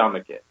couldn't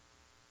stomach it.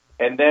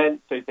 And then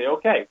so you say,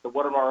 okay, so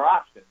what are our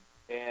options?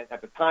 And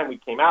at the time we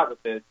came out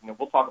with this,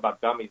 we'll talk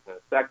about gummies in a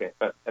second,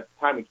 but at the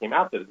time we came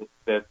out with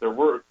this, there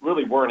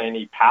really weren't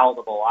any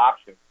palatable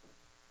options.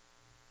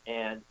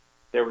 And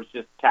there was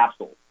just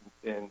capsules.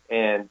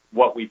 And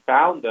what we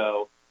found,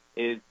 though,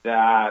 is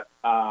that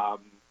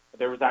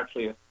there was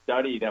actually a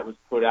study that was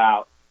put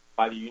out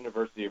by the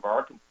University of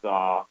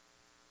Arkansas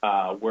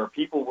where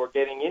people were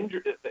getting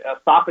injured,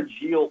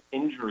 esophageal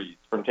injuries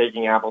from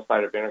taking apple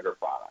cider vinegar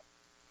products.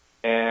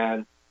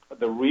 And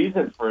the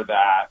reason for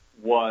that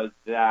was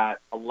that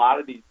a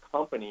lot of these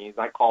companies,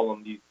 I call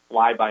them these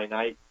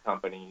fly-by-night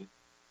companies,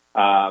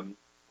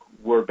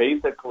 were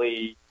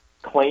basically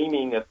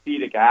claiming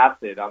acetic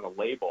acid on the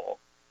label,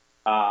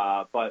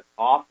 but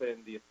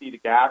often the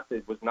acetic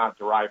acid was not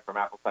derived from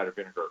apple cider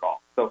vinegar at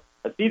all. So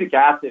acetic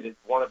acid is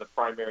one of the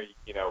primary,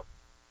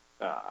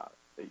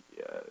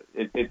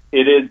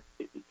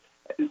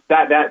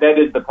 that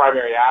is the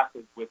primary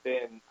acid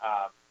within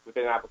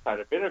apple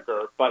cider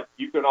vinegar. But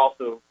you can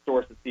also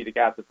source acetic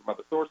acid from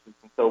other sources.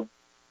 And so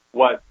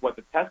what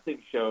the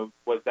testing showed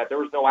was that there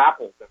was no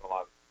apples in a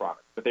lot of these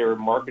products, but they were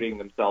marketing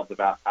themselves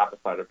about apple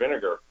cider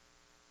vinegar.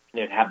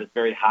 And it had this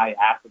very high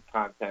acid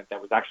content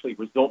that was actually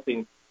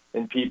resulting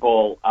in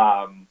people,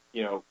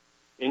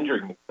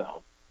 injuring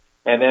themselves.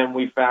 And then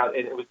we found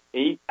it was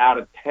 8 out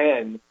of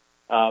 10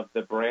 of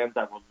the brands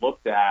that were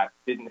looked at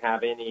didn't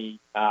have any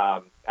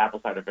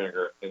apple cider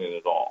vinegar in it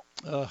at all.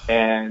 Ugh.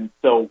 And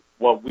so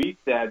what we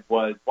said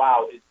was,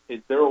 wow,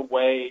 is there a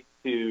way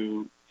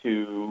to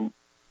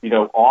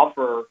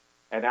offer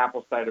an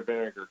apple cider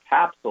vinegar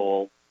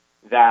capsule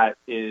that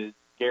is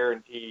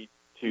guaranteed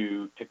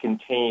to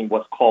contain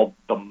what's called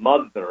the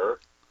mother,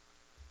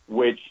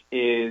 which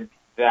is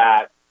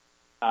that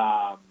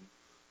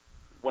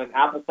when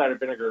apple cider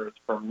vinegar is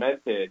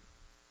fermented,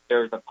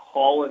 there's a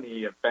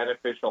colony of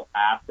beneficial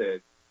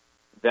acids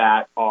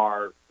that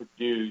are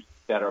produced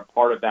that are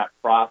part of that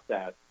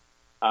process.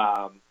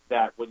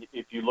 That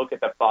if you look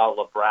at the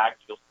bottle of Bragg's,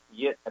 you'll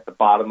see it at the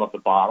bottom of the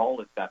bottle.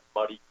 It's that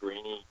muddy,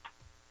 greeny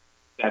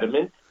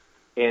sediment,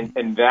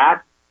 and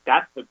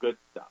that's the good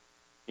stuff.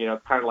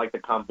 It's kind of like the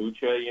kombucha.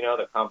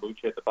 The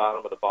kombucha at the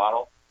bottom of the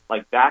bottle.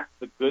 Like that's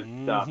the good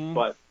stuff.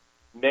 But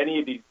many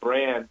of these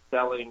brands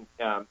selling,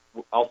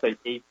 I'll say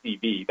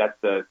ACV, that's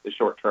the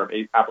short term,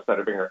 apple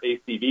cider vinegar,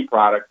 ACV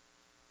products,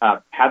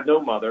 had no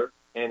mother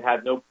and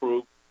had no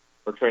proof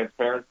or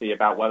transparency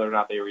about whether or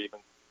not they were even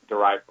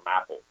derived from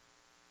apples.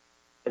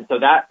 And so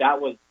that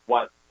was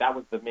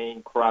the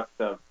main crux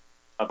of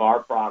our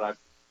product,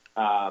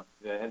 the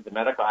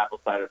Enzymedica apple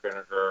cider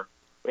vinegar,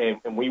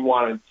 and we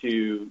wanted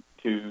to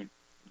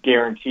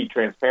guarantee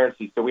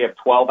transparency. So we have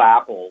 12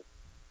 apples,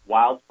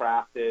 wild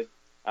crafted,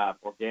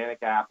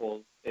 organic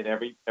apples in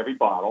every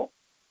bottle.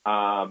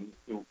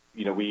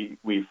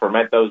 We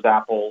ferment those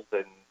apples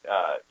and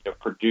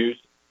produce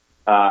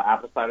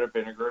apple cider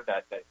vinegar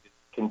that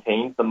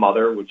contains the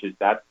mother, which is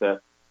that's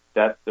the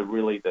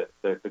really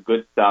the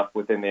good stuff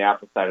within the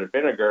apple cider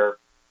vinegar,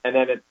 and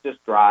then it's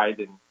just dried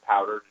and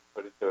powdered and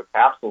put into a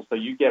capsule. So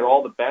you get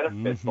all the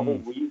benefits. The whole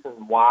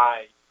reason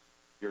why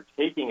you're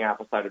taking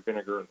apple cider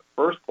vinegar in the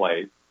first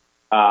place,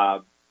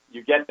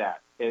 you get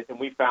that. And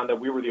we found that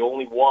we were the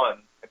only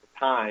ones at the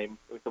time.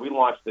 So we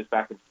launched this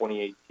back in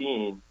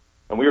 2018,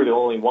 and we were the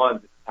only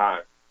ones at the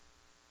time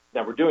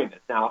that were doing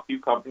this. Now, a few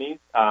companies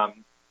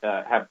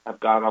have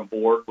gone on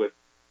board with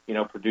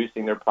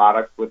producing their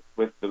products with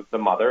the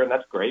mother, and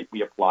that's great.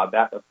 We applaud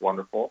that. That's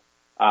wonderful.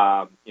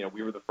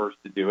 We were the first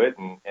to do it,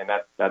 and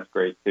that's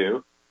great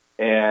too.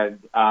 And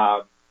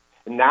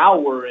now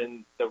we're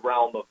in the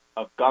realm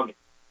of gummies,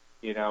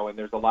 and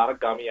there's a lot of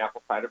gummy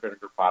apple cider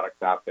vinegar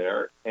products out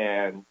there,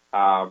 and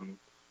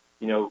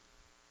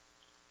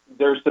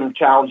there's some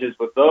challenges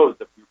with those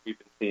that we've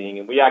been seeing,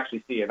 and we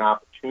actually see an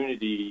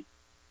opportunity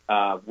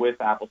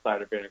with apple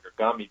cider vinegar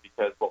gummy,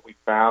 because what we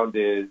found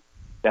is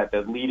that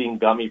the leading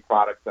gummy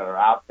products that are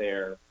out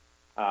there,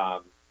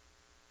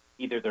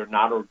 either they're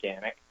not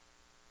organic,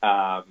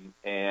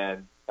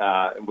 and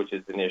which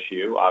is an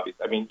issue,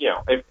 obviously. I mean,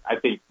 I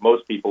think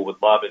most people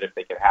would love it if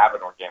they could have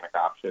an organic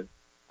option.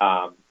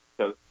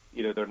 So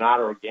either they're not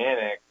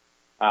organic,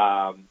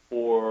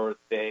 or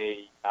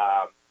they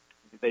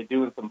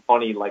doing some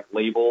funny like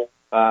label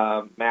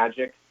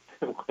magic,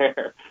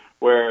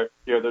 where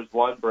there's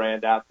one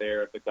brand out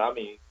there, the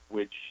gummy,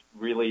 which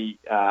really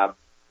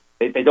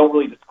they don't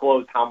really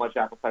disclose how much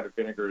apple cider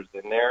vinegar is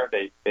in there.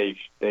 They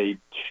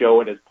show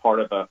it as part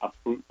of a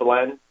fruit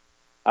blend,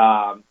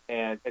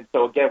 and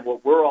so again,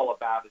 what we're all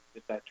about is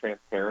just that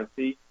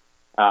transparency,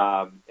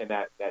 and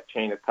that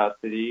chain of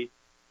custody,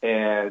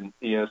 and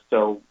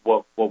so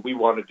what we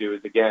want to do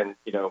is again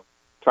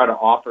try to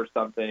offer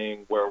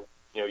something where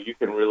you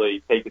can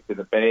really take it to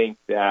the bank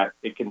that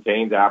it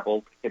contains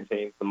apples, it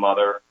contains the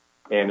mother,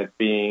 and it's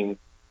being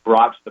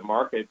brought to the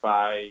market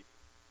by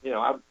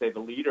I would say the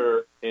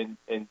leader in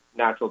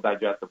natural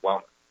digestive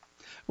wellness.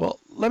 Well,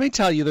 let me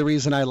tell you the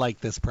reason I like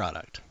this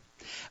product.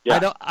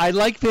 Yeah. I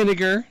like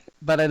vinegar,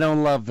 but I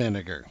don't love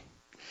vinegar.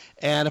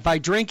 And if I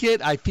drink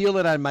it, I feel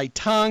it on my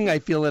tongue, I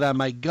feel it on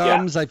my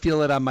gums, I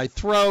feel it on my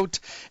throat.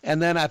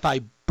 And then if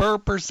I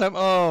burp or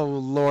something, oh,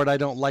 Lord, I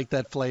don't like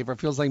that flavor. It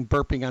feels like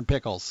burping on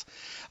pickles.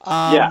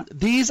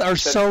 These are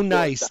so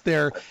nice.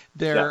 They're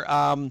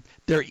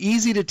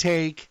easy to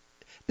take.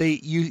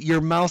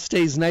 Your mouth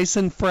stays nice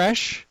and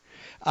fresh.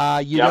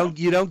 You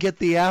don't get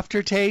the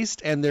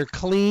aftertaste, and they're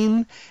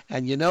clean,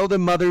 and the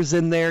mother's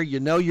in there.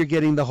 You're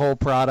getting the whole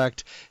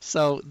product.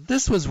 So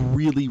this was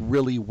really,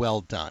 really well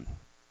done.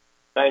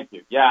 Thank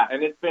you. Yeah,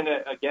 and it's been,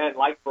 again,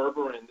 like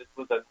berberine, this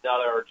was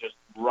another just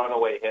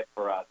runaway hit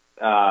for us.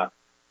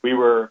 We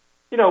were,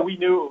 we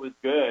knew it was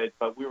good,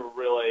 but we were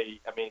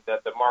really,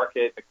 the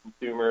market, the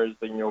consumers,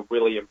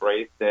 really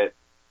embraced it.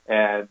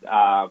 And,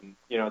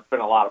 it's been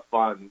a lot of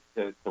fun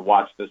to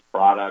watch this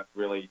product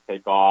really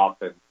take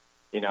off. And,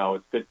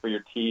 it's good for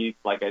your teeth.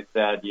 Like I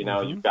said,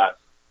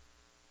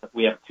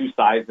 we have two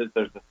sizes.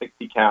 There's the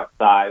 60 count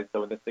size.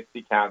 So in the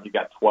 60 count, you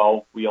got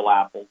 12 real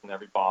apples in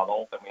every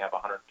bottle. Then we have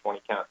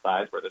 120 count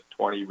size where there's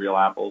 20 real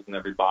apples in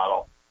every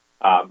bottle.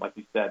 Like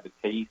you said, the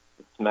taste,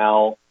 the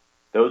smell,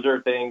 those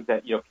are things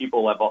that,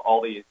 people have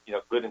all these,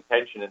 good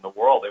intention in the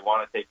world. They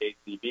want to take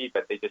ACV,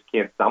 but they just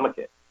can't stomach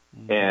it.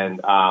 Mm-hmm.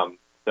 And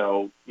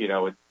so,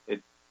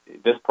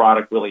 this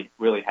product really,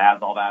 really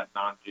has all that,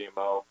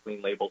 non-GMO,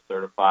 clean label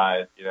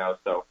certified,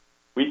 so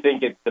we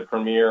think it's the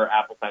premier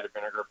apple cider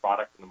vinegar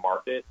product in the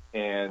market.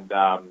 And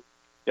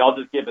I'll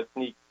just give a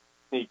sneak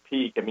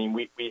peek. I mean,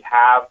 we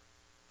have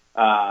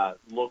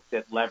looked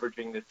at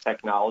leveraging this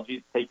technology.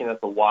 It's taken us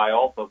a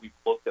while, but we've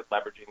looked at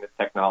leveraging this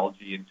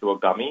technology into a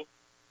gummy.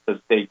 So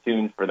stay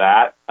tuned for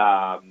that,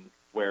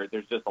 where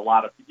there's just a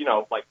lot of,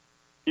 like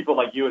people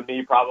like you and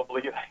me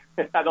probably,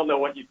 I don't know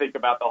what you think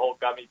about the whole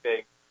gummy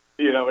thing.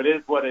 It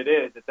is what it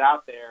is. It's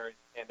out there,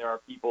 and there are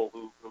people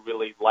who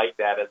really like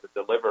that as a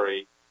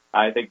delivery.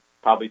 I think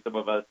probably some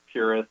of us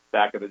purists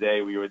back in the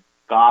day, we would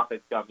scoff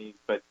at gummies,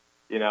 but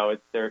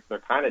they're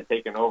kind of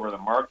taking over the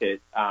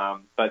market.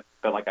 But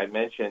like I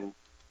mentioned,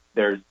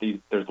 there's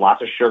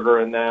lots of sugar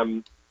in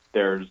them.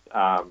 There's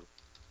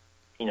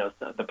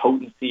the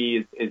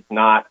potency is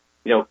not.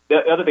 The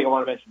other thing I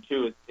want to mention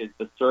too is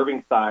the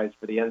serving size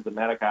for the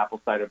Enzymatic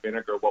apple cider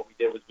vinegar. What we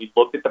did was we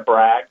looked at the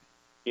brag,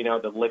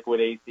 the liquid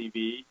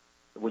ACV,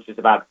 which is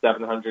about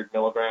 700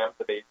 milligrams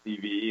of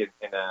ACV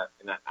in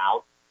an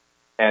ounce.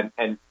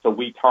 And so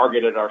we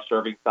targeted our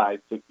serving size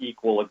to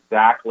equal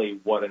exactly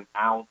what an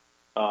ounce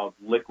of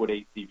liquid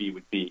ACV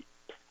would be.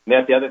 And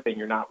that's the other thing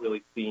you're not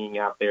really seeing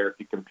out there if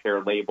you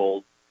compare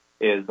labels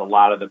is a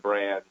lot of the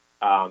brands,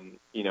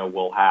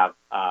 will have,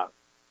 a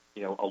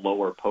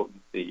lower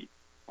potency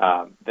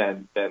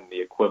than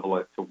the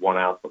equivalent to 1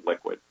 ounce of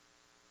liquid.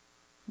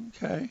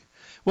 Okay.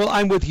 Well,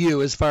 I'm with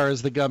you as far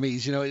as the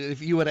gummies.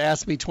 If you would have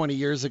asked me 20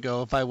 years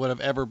ago if I would have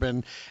ever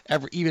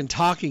even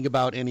talking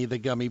about any of the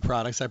gummy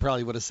products, I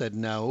probably would have said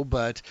no.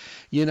 But,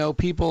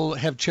 people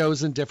have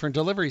chosen different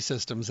delivery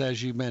systems,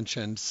 as you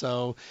mentioned.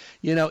 So,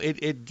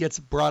 it gets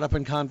brought up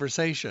in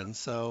conversation.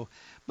 So,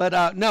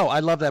 but no,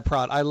 I love that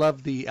product. I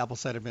love the apple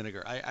cider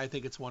vinegar. I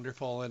think it's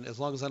wonderful. And as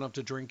long as I don't have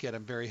to drink it,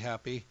 I'm very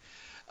happy.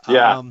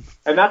 Yeah.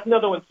 And that's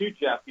another one too,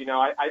 Jeff.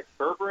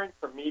 Berberine,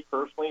 for me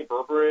personally,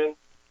 Berberine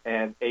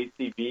and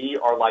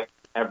ACV are like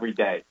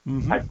everyday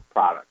type of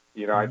products.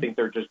 I think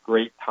they're just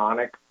great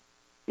tonics.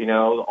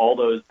 All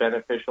those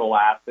beneficial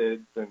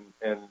acids and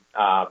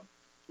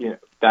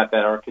that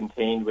are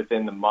contained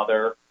within the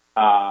mother,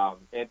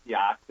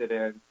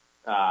 antioxidants.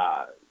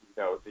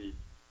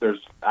 There's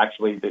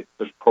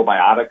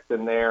probiotics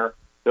in there.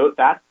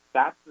 That's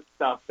the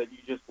stuff that you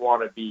just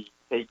want to be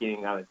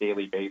taking on a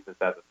daily basis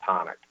as a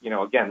tonic.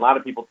 Again, a lot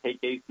of people take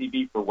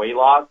ACV for weight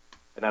loss,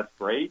 and that's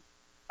great.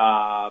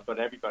 But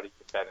everybody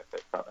can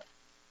benefit from it.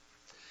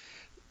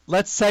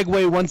 Let's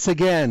segue once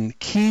again.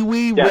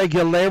 Kiwi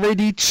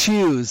Regularity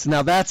Chews.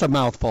 Now that's a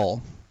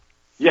mouthful.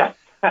 Yes.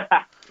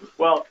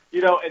 Well,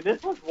 and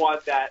this was one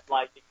that,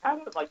 it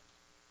kind of I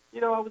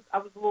was a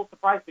little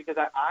surprised because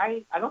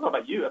I don't know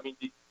about you. I mean,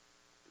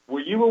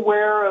 were you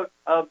aware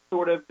of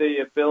sort of the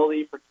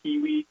ability for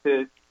kiwi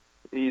to,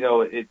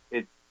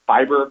 its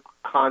fiber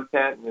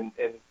content and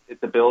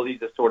its ability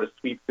to sort of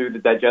sweep through the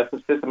digestive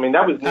system? I mean,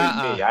 that was new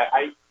to me.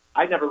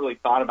 I never really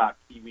thought about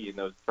kiwi in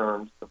those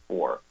terms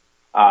before.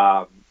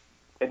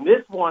 And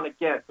this one,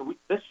 again,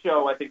 this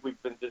show, I think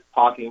we've been just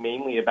talking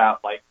mainly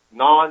about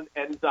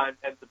non-enzyme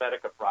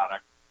Enzymatica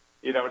products.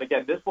 And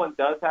again, this one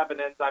does have an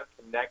enzyme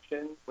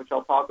connection, which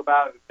I'll talk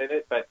about in a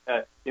minute. But,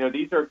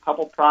 these are a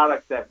couple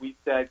products that we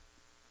said,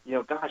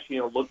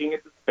 looking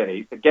at the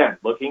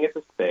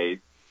space,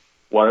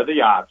 what are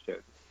the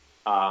options?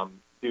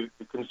 Do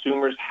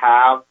consumers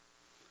have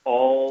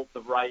all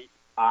the right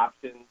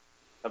options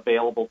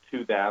available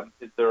to them?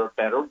 Is there a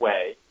better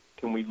way?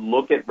 Can we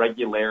look at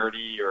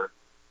regularity or,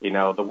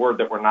 the word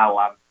that we're not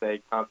allowed to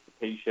say,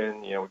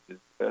 constipation, which is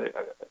a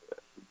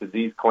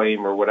disease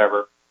claim or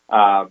whatever,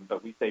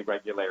 but we say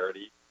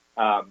regularity.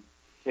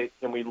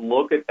 Can we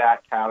look at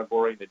that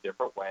category in a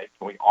different way?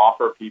 Can we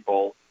offer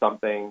people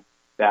something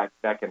that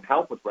can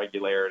help with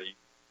regularity?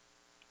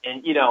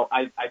 And,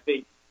 I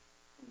think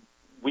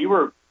we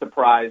were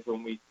surprised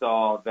when we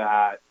saw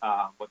that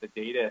what the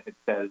data had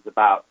says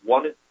about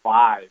 1 in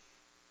 5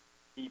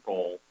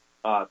 people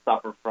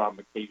suffer from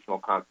occasional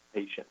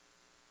constipation.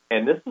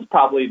 And this is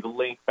probably the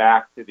link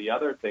back to the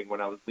other thing when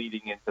I was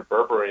leading into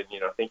berberine,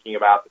 thinking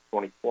about the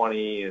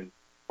 2020 and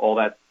all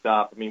that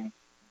stuff. I mean,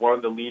 one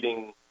of the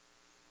leading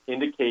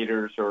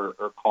indicators or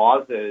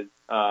causes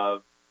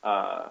of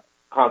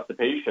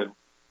constipation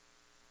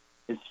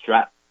is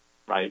stress,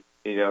 right?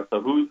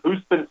 So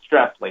who's been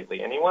stressed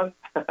lately? Anyone?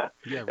 Yeah,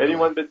 really.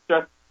 Anyone been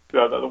stressed?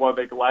 I don't want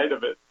to make light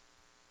of it,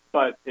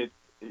 but it's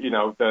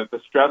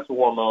the stress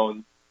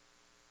hormones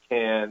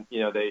can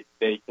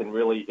they can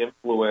really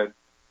influence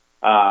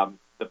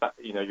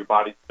your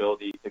body's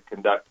ability to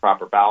conduct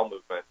proper bowel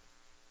movement.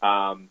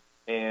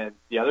 And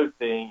the other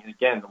thing,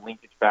 again, the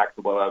linkage back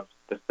to what I was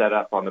to set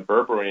up on the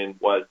berberine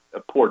was a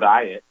poor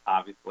diet,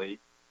 obviously.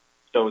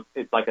 So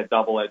it's like a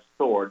double-edged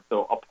sword.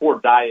 So a poor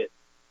diet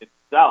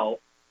itself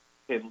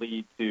can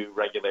lead to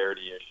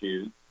regularity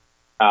issues.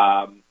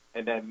 And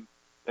then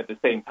at the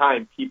same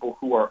time, people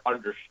who are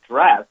under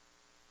stress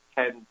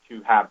tend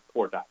to have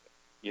poor diet,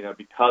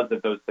 because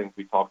of those things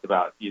we talked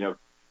about,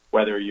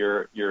 whether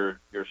you're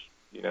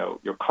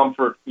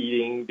comfort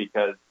eating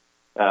because,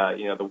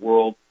 the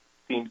world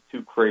seems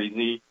too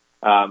crazy,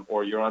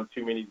 or you're on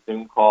too many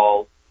Zoom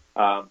calls,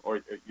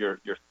 or you're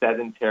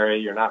sedentary,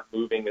 you're not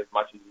moving as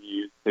much as you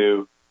used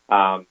to,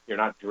 you're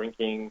not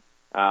drinking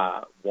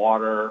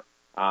water,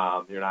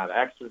 you're not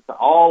exercising.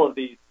 All of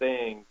these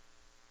things,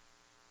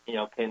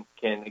 can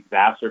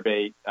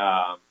exacerbate,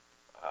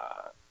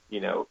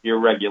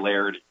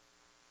 irregularity.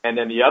 And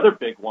then the other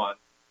big one,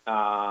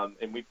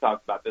 and we've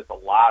talked about this a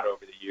lot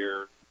over the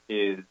years,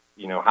 is,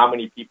 how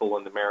many people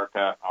in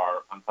America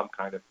are on some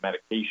kind of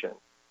medication.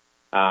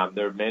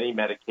 There are many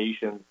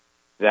medications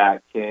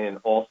that can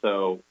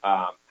also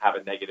have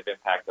a negative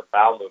impact on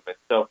bowel movement.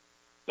 So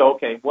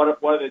okay, what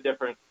are the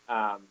different,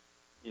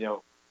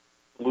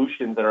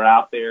 solutions that are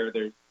out there?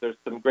 There's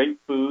some great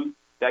foods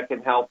that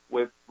can help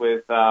with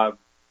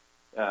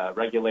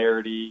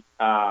regularity.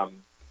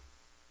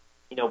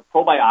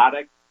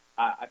 Probiotics.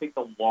 I think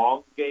the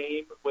long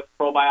game with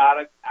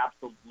probiotics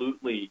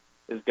absolutely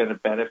is going to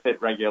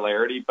benefit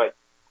regularity, but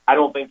I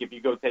don't think if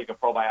you go take a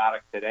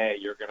probiotic today,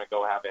 you're going to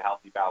go have a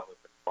healthy bowel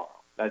movement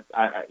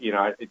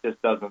tomorrow. It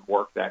just doesn't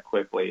work that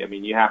quickly. I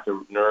mean, you have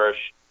to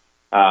nourish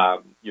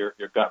your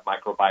gut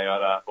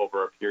microbiota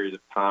over a period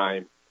of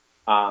time,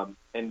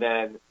 and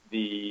then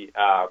the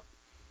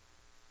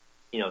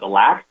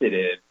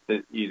laxative.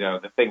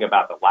 The thing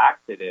about the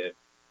laxative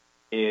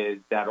is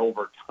that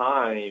over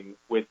time,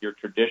 with your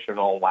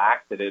traditional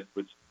laxatives,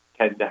 which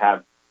tend to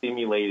have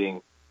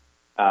stimulating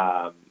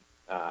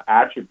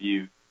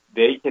attributes,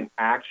 they can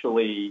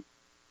actually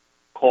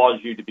cause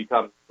you to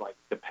become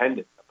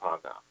dependent upon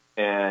them.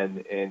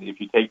 And if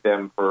you take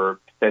them for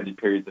extended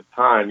periods of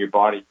time, your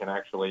body can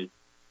actually,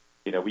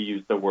 we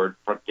use the word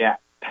forget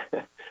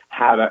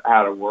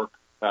how to work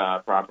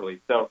properly.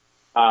 So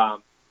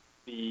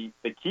the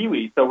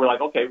kiwi. So we're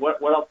like, okay,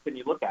 what else can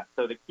you look at?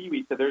 So the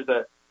kiwi. So there's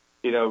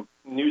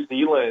New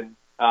Zealand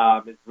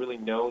is really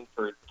known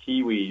for its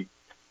kiwi,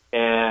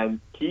 and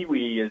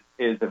kiwi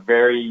is a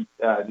very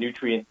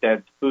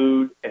nutrient-dense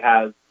food. It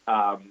has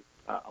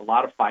a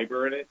lot of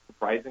fiber in it,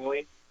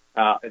 surprisingly,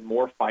 and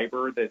more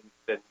fiber than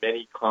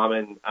many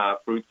common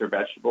fruits or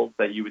vegetables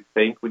that you would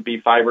think would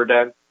be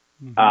fiber-dense.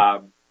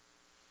 Mm-hmm.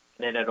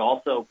 And it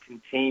also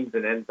contains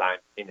an enzyme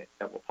in it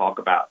that we'll talk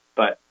about.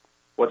 But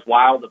what's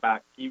wild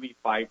about kiwi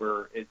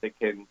fiber is it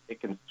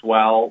can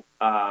swell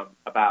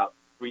about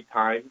 3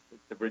 times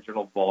its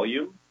original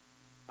volume,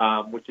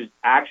 which is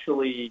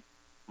actually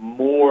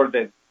more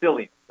than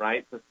psyllium,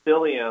 right? So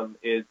psyllium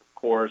is, of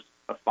course,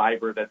 a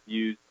fiber that's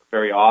used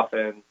very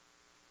often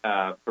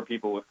for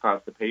people with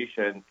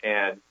constipation,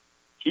 and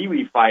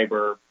kiwi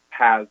fiber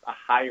has a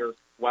higher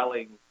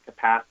swelling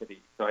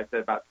capacity. So I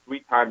said about 3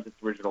 times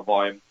its original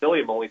volume.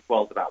 Psyllium only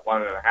swells about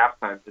 1.5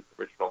 times its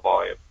original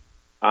volume,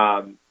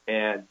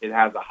 and it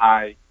has a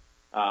high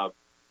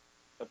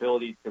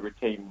ability to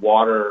retain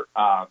water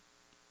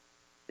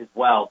as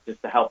well,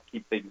 just to help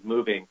keep things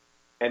moving.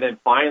 And then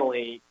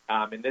finally,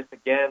 and this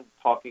again,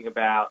 talking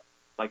about,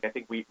 I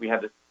think we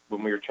had this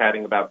when we were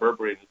chatting about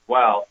berberine as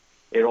well,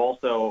 it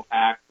also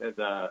acts as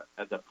a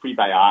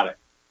prebiotic,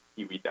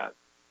 kiwi does,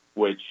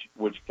 which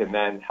can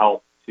then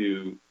help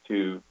to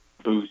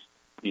boost,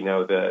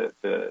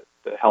 the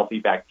healthy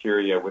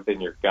bacteria within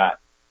your gut.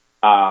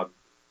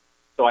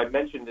 So I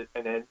mentioned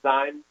an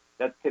enzyme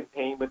that's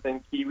contained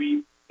within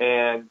kiwi,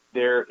 and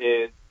there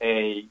is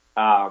a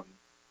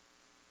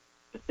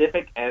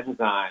specific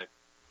enzyme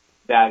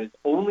that is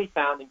only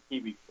found in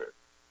kiwi fruit.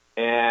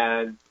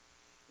 And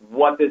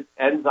what this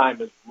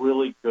enzyme is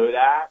really good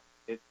at,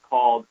 it's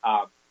called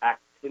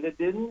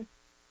actinidin.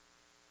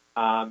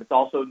 It's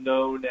also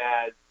known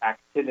as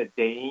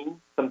actinidane.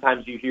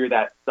 Sometimes you hear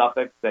that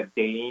suffix, that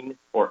dane,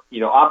 or,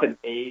 often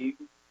ase.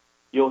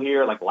 You'll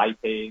hear like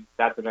lipase,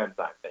 that's an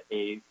enzyme, the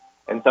ase.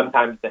 And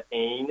sometimes the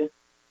ain,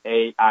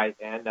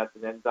 A-I-N, that's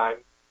an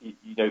enzyme. If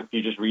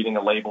you're just reading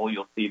a label,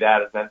 you'll see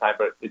that as an enzyme,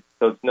 but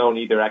it's known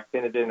either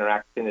actinidin or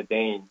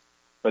actinidane.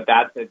 But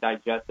that's a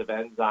digestive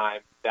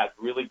enzyme that's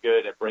really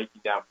good at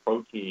breaking down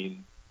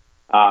proteins,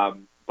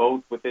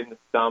 both within the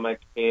stomach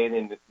and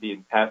in the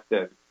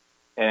intestine.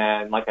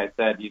 And like I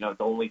said, it's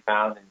only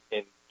found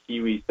in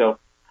kiwi. So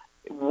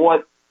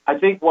what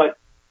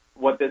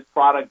this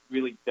product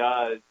really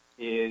does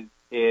is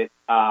it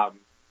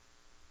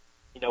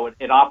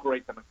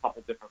operates on a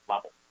couple different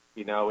levels.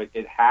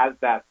 It has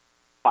that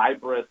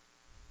fibrous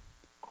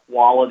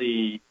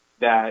quality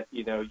that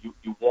you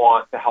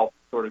want to help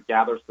sort of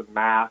gather some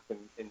mass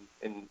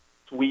and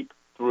sweep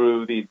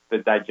through the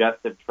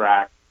digestive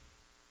tract,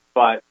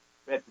 but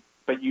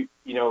you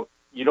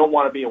don't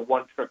want to be a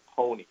one-trick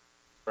pony,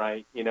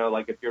 right?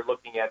 Like if you're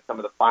looking at some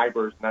of the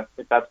fibers, and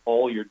if that's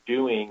all you're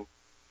doing,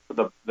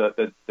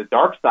 the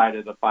dark side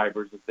of the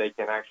fibers is they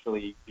can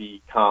actually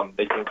they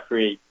can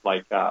create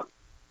like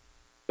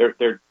they're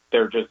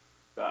just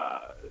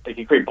they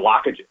can create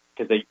blockages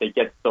because they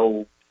get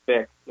so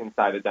thick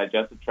inside the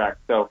digestive tract.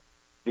 So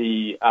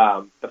the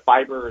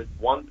fiber is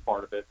one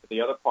part of it, but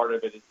the other part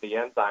of it is the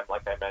enzyme,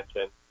 like I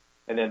mentioned,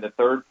 and then the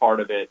third part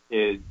of it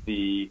is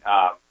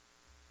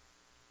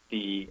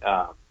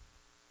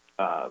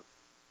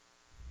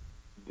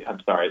I'm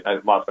sorry, I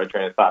lost my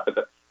train of thought.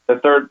 But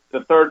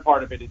the third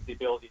part of it is the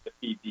ability to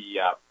feed the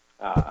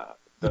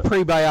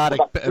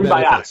prebiotic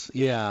benefits.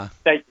 Yeah.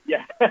 Thank you.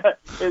 Yeah.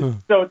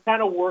 So it's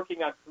kind of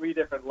working on three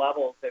different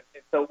levels, and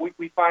so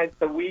we find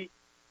we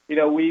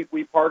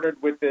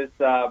partnered with this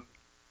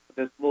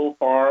little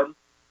farm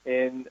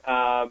in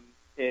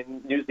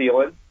New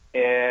Zealand,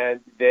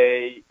 and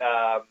they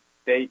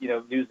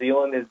New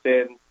Zealand has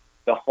been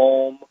the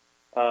home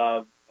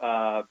of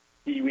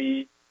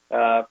kiwi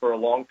for a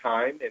long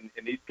time, and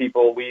these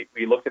people we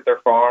looked at their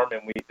farm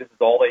and this is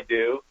all they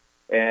do,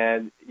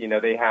 and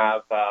they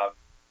have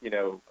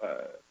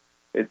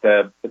it's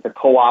a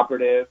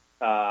cooperative,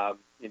 and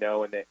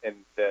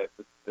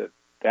the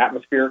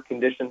atmospheric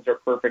conditions are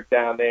perfect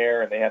down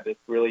there, and they have this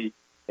really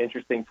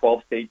interesting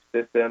 12-stage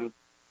system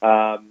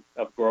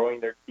of growing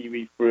their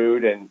kiwi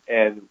fruit,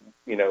 and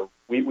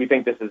we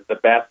think this is the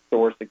best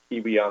source of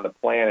kiwi on the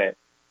planet,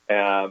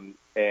 and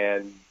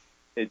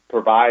it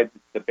provides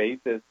the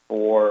basis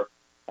for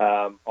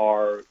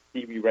our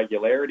kiwi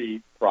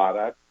regularity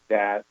product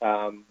that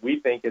we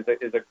think is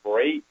a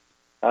great.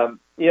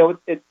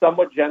 It's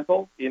somewhat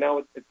gentle.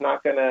 It's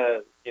not going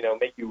to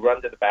make you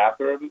run to the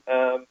bathroom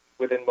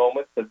within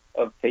moments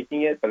of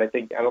taking it. But I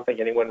don't think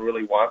anyone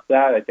really wants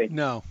that. I think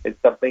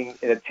it's something,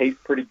 and it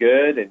tastes pretty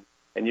good,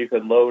 and you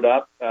could load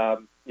up a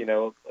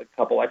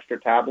couple extra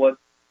tablets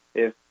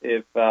if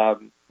the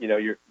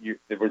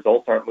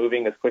results aren't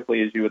moving as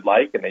quickly as you would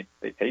like, and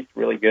they taste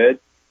really good.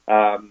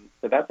 So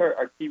that's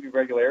our kiwi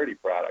regularity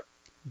product.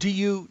 Do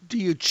you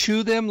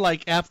chew them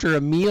like after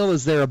a meal?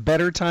 Is there a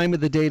better time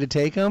of the day to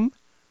take them?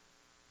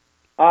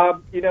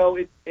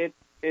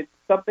 It's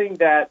something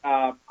that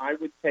I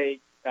would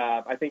take.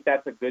 I think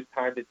that's a good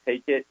time to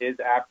take it is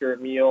after a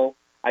meal.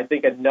 I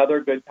think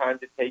another good time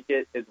to take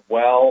it as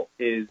well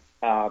is,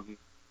 a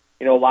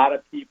lot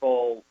of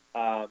people,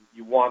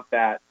 you want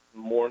that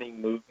morning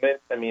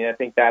movement. I mean, I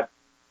think that's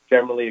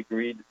generally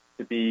agreed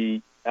to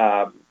be,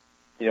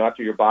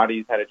 after your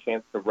body's had a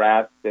chance to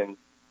rest and,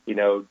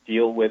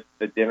 deal with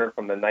the dinner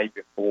from the night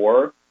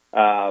before.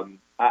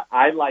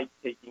 I like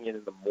taking it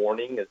in the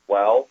morning as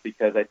well,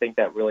 because I think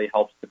that really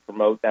helps to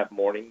promote that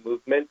morning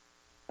movement,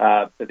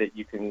 so that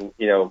you can,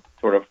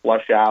 sort of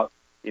flush out,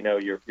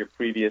 your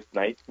previous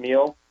night's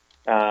meal.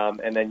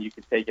 And then you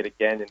can take it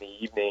again in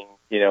the evening,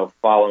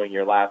 following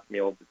your last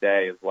meal of the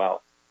day as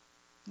well.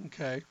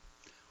 Okay.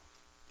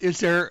 Is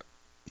there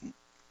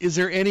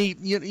any,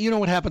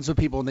 what happens with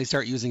people when they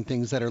start using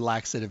things that are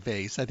laxative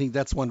based? I think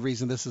that's one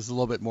reason this is a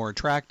little bit more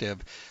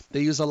attractive.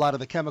 They use a lot of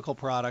the chemical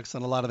products,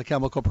 and a lot of the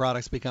chemical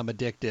products become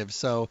addictive.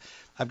 So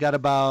I've got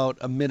about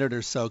a minute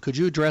or so. Could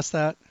you address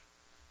that?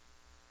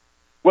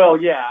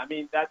 Well, yeah, I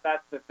mean, that's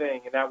the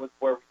thing, and that was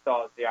where we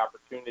saw the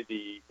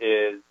opportunity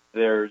is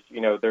there's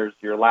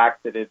your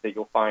laxative that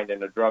you'll find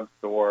in a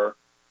drugstore,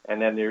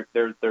 and then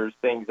there's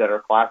things that are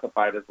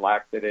classified as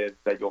laxatives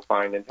that you'll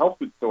find in health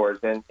food stores,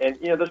 and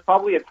there's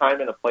probably a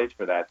time and a place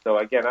for that. So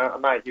again,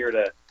 I'm not here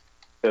to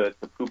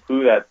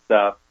poo-poo that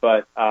stuff,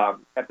 but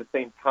at the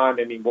same time,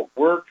 I mean, what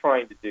we're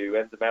trying to do,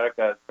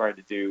 Enzymedica is trying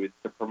to do, is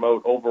to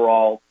promote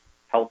overall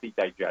healthy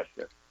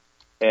digestion,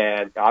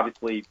 and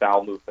obviously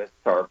bowel movements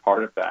are a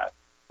part of that.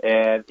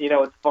 And,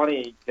 it's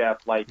funny,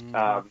 Jeff, like,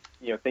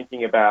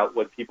 thinking about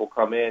when people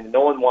come in,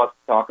 no one wants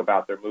to talk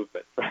about their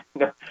movements, right?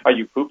 Are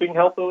you pooping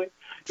healthily?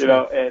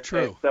 True. And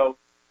so,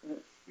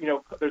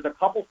 there's a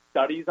couple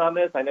studies on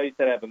this. I know you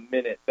said I have a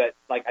minute, but,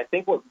 like, I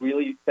think what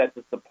really sets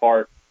us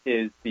apart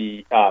is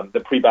the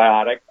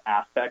prebiotic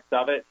aspects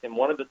of it. And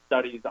one of the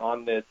studies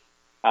on this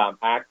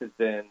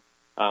Axoxin,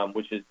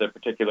 which is the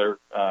particular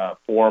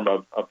form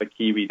of the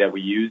kiwi that we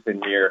use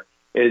in here,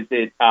 is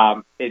it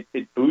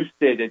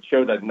boosted, it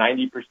showed a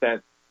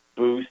 90%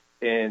 boost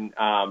in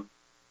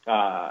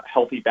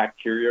healthy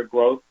bacteria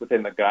growth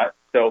within the gut.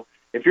 So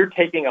if you're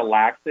taking a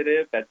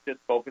laxative that's just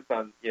focused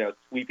on,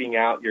 sweeping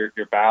out your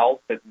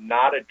bowels, but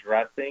not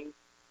addressing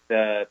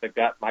the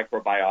gut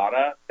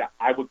microbiota,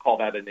 I would call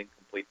that an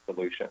incomplete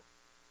solution.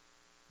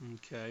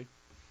 Okay.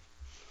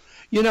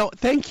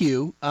 Thank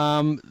you.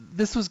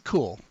 This was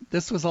cool.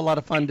 This was a lot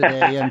of fun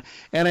today,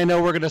 and I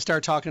know we're going to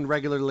start talking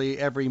regularly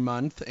every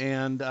month.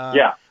 And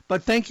yeah.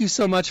 But thank you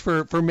so much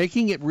for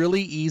making it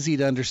really easy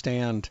to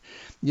understand,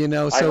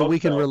 so we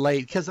can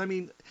relate. Because I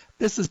mean,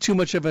 this is too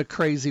much of a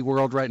crazy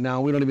world right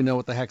now. We don't even know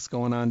what the heck's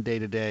going on day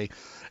to day.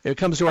 It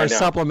comes to our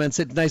supplements.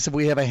 It's nice if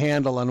we have a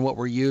handle on what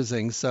we're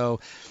using. So.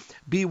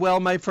 Be well,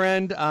 my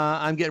friend.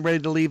 I'm getting ready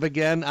to leave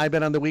again. I've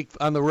been on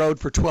the road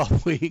for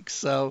 12 weeks,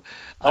 so.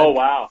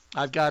 Wow!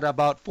 I've got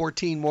about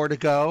 14 more to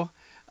go.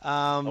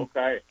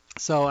 Okay.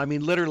 So I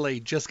mean,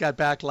 literally, just got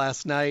back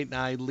last night, and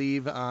I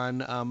leave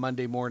on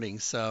Monday morning.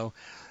 So,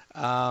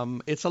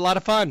 It's a lot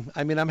of fun.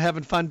 I mean, I'm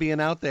having fun being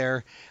out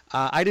there.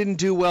 I didn't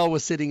do well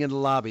with sitting in the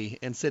lobby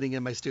and sitting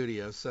in my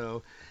studio.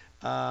 So,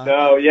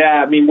 no,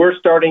 yeah. I mean, we're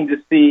starting to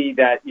see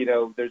that,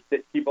 there's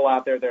people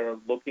out there that are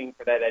looking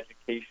for that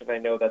education. I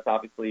know that's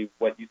obviously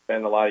what you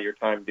spend a lot of your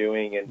time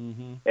doing,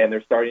 and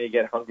they're starting to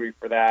get hungry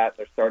for that.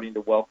 They're starting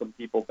to welcome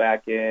people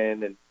back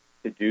in and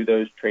to do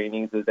those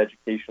trainings, those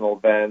educational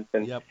events.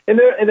 And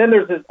and then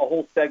there's a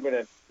whole segment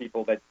of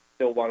people that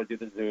still want to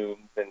do the Zooms,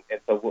 and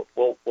so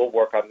we'll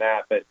work on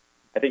that. But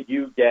I think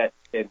you get,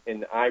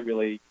 and I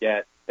really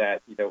get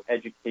that,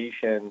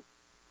 education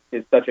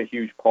is such a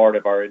huge part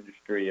of our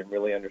industry and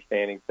really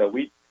understanding. So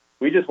we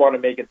just want to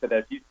make it so that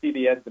if you see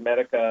the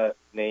Enzymedica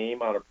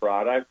name on a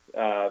product,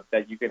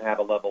 that you can have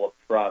a level of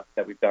trust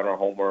that we've done our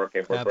homework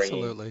and we're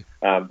bringing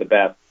the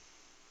best.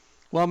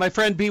 Well, my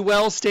friend, be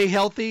well, stay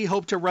healthy.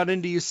 Hope to run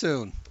into you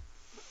soon.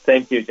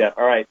 Thank you, Jeff.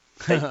 All right.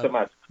 Thanks so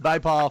much. Bye,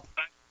 Paul.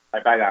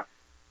 Bye now.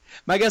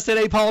 My guest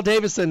today, Paul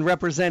Davison,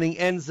 representing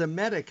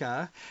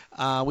Enzymedica.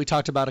 We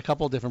talked about a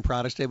couple of different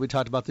products today. We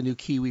talked about the new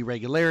Kiwi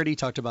Regularity,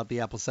 talked about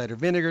the apple cider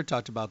vinegar,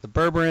 talked about the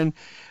berberine,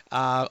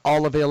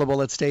 all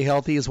available at Stay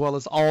Healthy, as well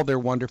as all their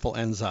wonderful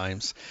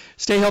enzymes.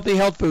 Stay Healthy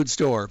Health Food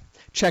Store.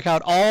 Check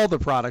out all the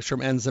products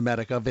from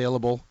Enzymedica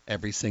available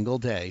every single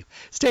day.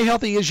 Stay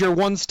Healthy is your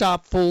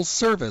one-stop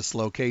full-service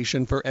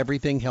location for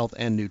everything health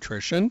and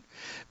nutrition.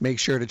 Make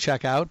sure to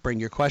check out, bring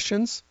your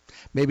questions.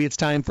 Maybe it's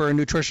time for a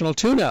nutritional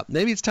tune-up.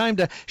 Maybe it's time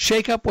to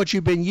shake up what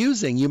you've been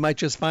using. You might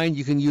just find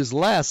you can use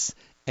less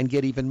and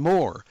get even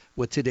more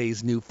with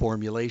today's new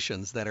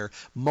formulations that are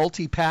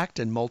multi-packed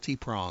and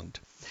multi-pronged.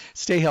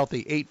 Stay Healthy,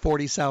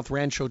 840 South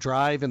Rancho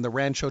Drive in the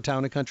Rancho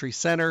Town and Country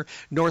Center,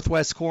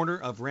 northwest corner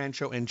of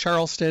Rancho and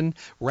Charleston,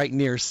 right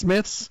near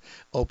Smith's.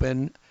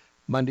 Open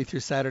Monday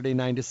through Saturday,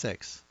 9 to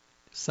 6.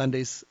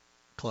 Sundays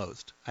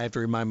closed. I have to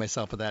remind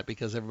myself of that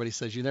because everybody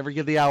says you never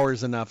give the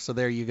hours enough, so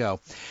there you go.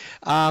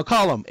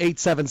 Call them,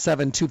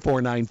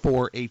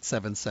 877-2494,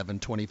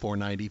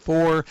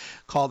 877-2494.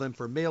 Call them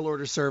for mail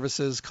order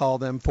services. Call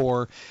them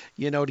for,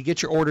 to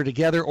get your order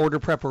together, order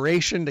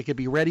preparation. They could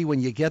be ready when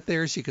you get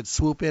there so you could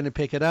swoop in and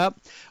pick it up.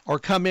 Or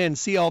come in,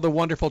 see all the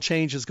wonderful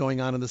changes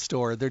going on in the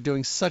store. They're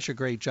doing such a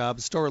great job.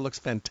 The store looks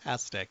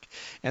fantastic,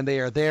 and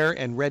they are there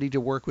and ready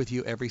to work with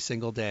you every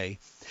single day.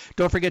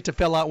 Don't forget to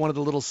fill out one of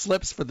the little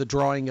slips for the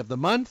drawing of the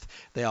month.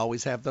 They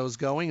always have those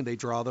going, and they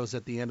draw those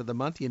at the end of the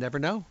month. You never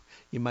know.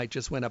 You might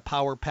just win a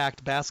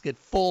power-packed basket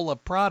full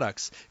of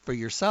products for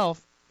yourself,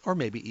 or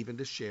maybe even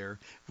to share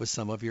with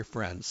some of your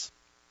friends.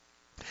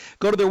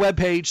 Go to their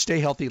webpage,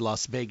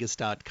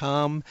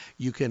 stayhealthylasvegas.com.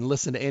 You can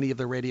listen to any of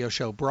the radio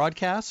show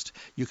broadcast.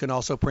 You can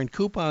also print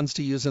coupons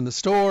to use in the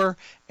store,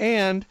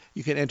 and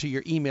you can enter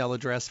your email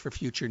address for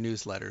future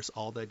newsletters.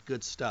 All that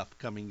good stuff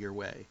coming your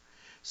way.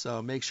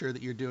 So make sure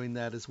that you're doing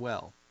that as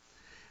well.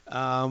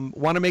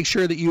 Want to make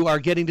sure that you are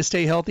getting to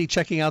Stay Healthy,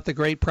 checking out the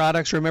great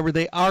products. Remember,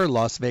 they are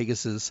Las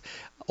Vegas's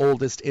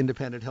oldest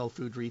independent health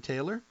food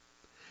retailer.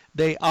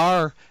 They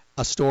are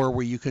a store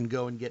where you can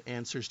go and get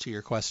answers to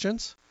your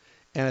questions,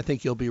 and I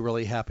think you'll be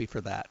really happy for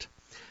that.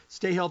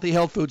 Stay Healthy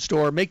Health Food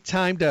Store. Make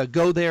time to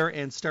go there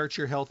and start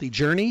your healthy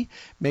journey.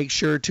 Make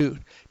sure to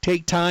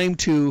take time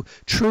to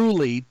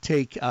truly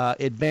take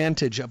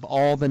advantage of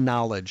all the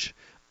knowledge,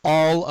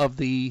 all of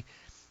the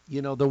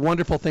the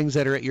wonderful things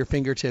that are at your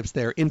fingertips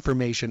there,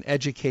 information,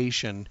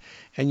 education,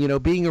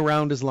 and, being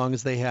around as long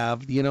as they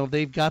have,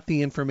 they've got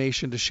the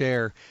information to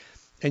share.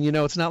 And,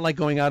 it's not like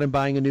going out and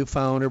buying a new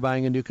phone or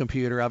buying a new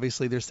computer.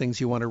 Obviously, there's things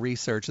you want to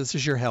research. This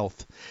is your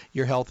health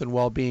and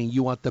well-being.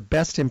 You want the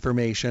best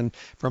information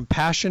from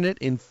passionate,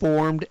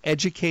 informed,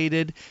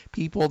 educated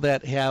people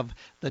that have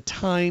the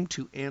time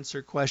to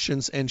answer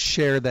questions and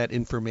share that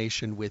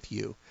information with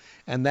you.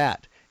 And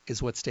that is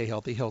what Stay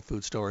Healthy Health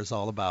Food Store is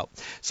all about.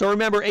 So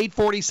remember,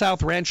 840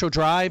 South Rancho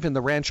Drive in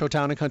the Rancho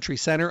Town and Country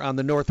Center on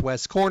the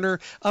northwest corner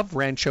of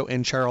Rancho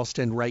and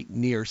Charleston, right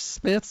near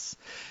Smith's,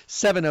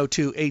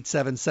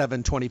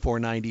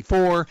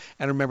 702-877-2494.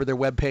 And remember their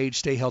webpage,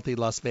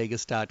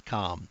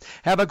 stayhealthylasvegas.com.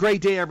 Have a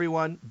great day,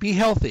 everyone. Be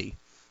healthy,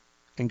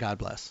 and God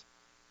bless.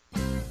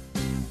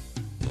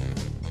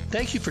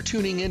 Thank you for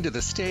tuning in to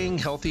the Staying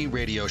Healthy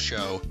Radio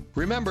Show.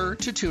 Remember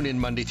to tune in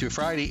Monday through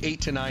Friday,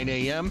 8 to 9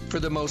 a.m. for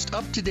the most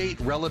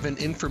up-to-date, relevant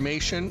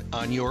information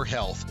on your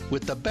health,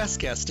 with the best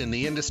guest in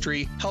the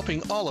industry,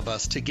 helping all of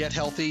us to get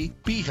healthy,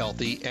 be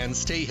healthy, and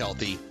stay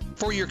healthy.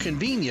 For your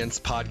convenience,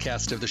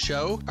 podcasts of the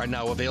show are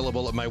now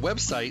available at my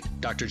website,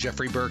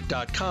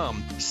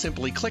 drjeffreyburke.com.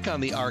 Simply click on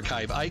the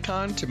archive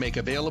icon to make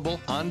available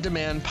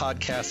on-demand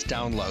podcast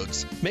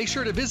downloads. Make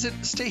sure to visit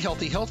Stay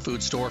Healthy Health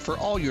Food Store for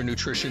all your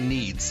nutrition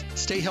needs.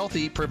 Stay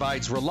Healthy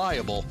provides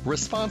reliable,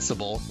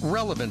 responsible,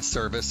 relevant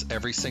service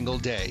every single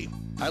day.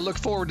 I look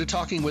forward to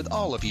talking with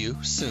all of you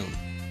soon.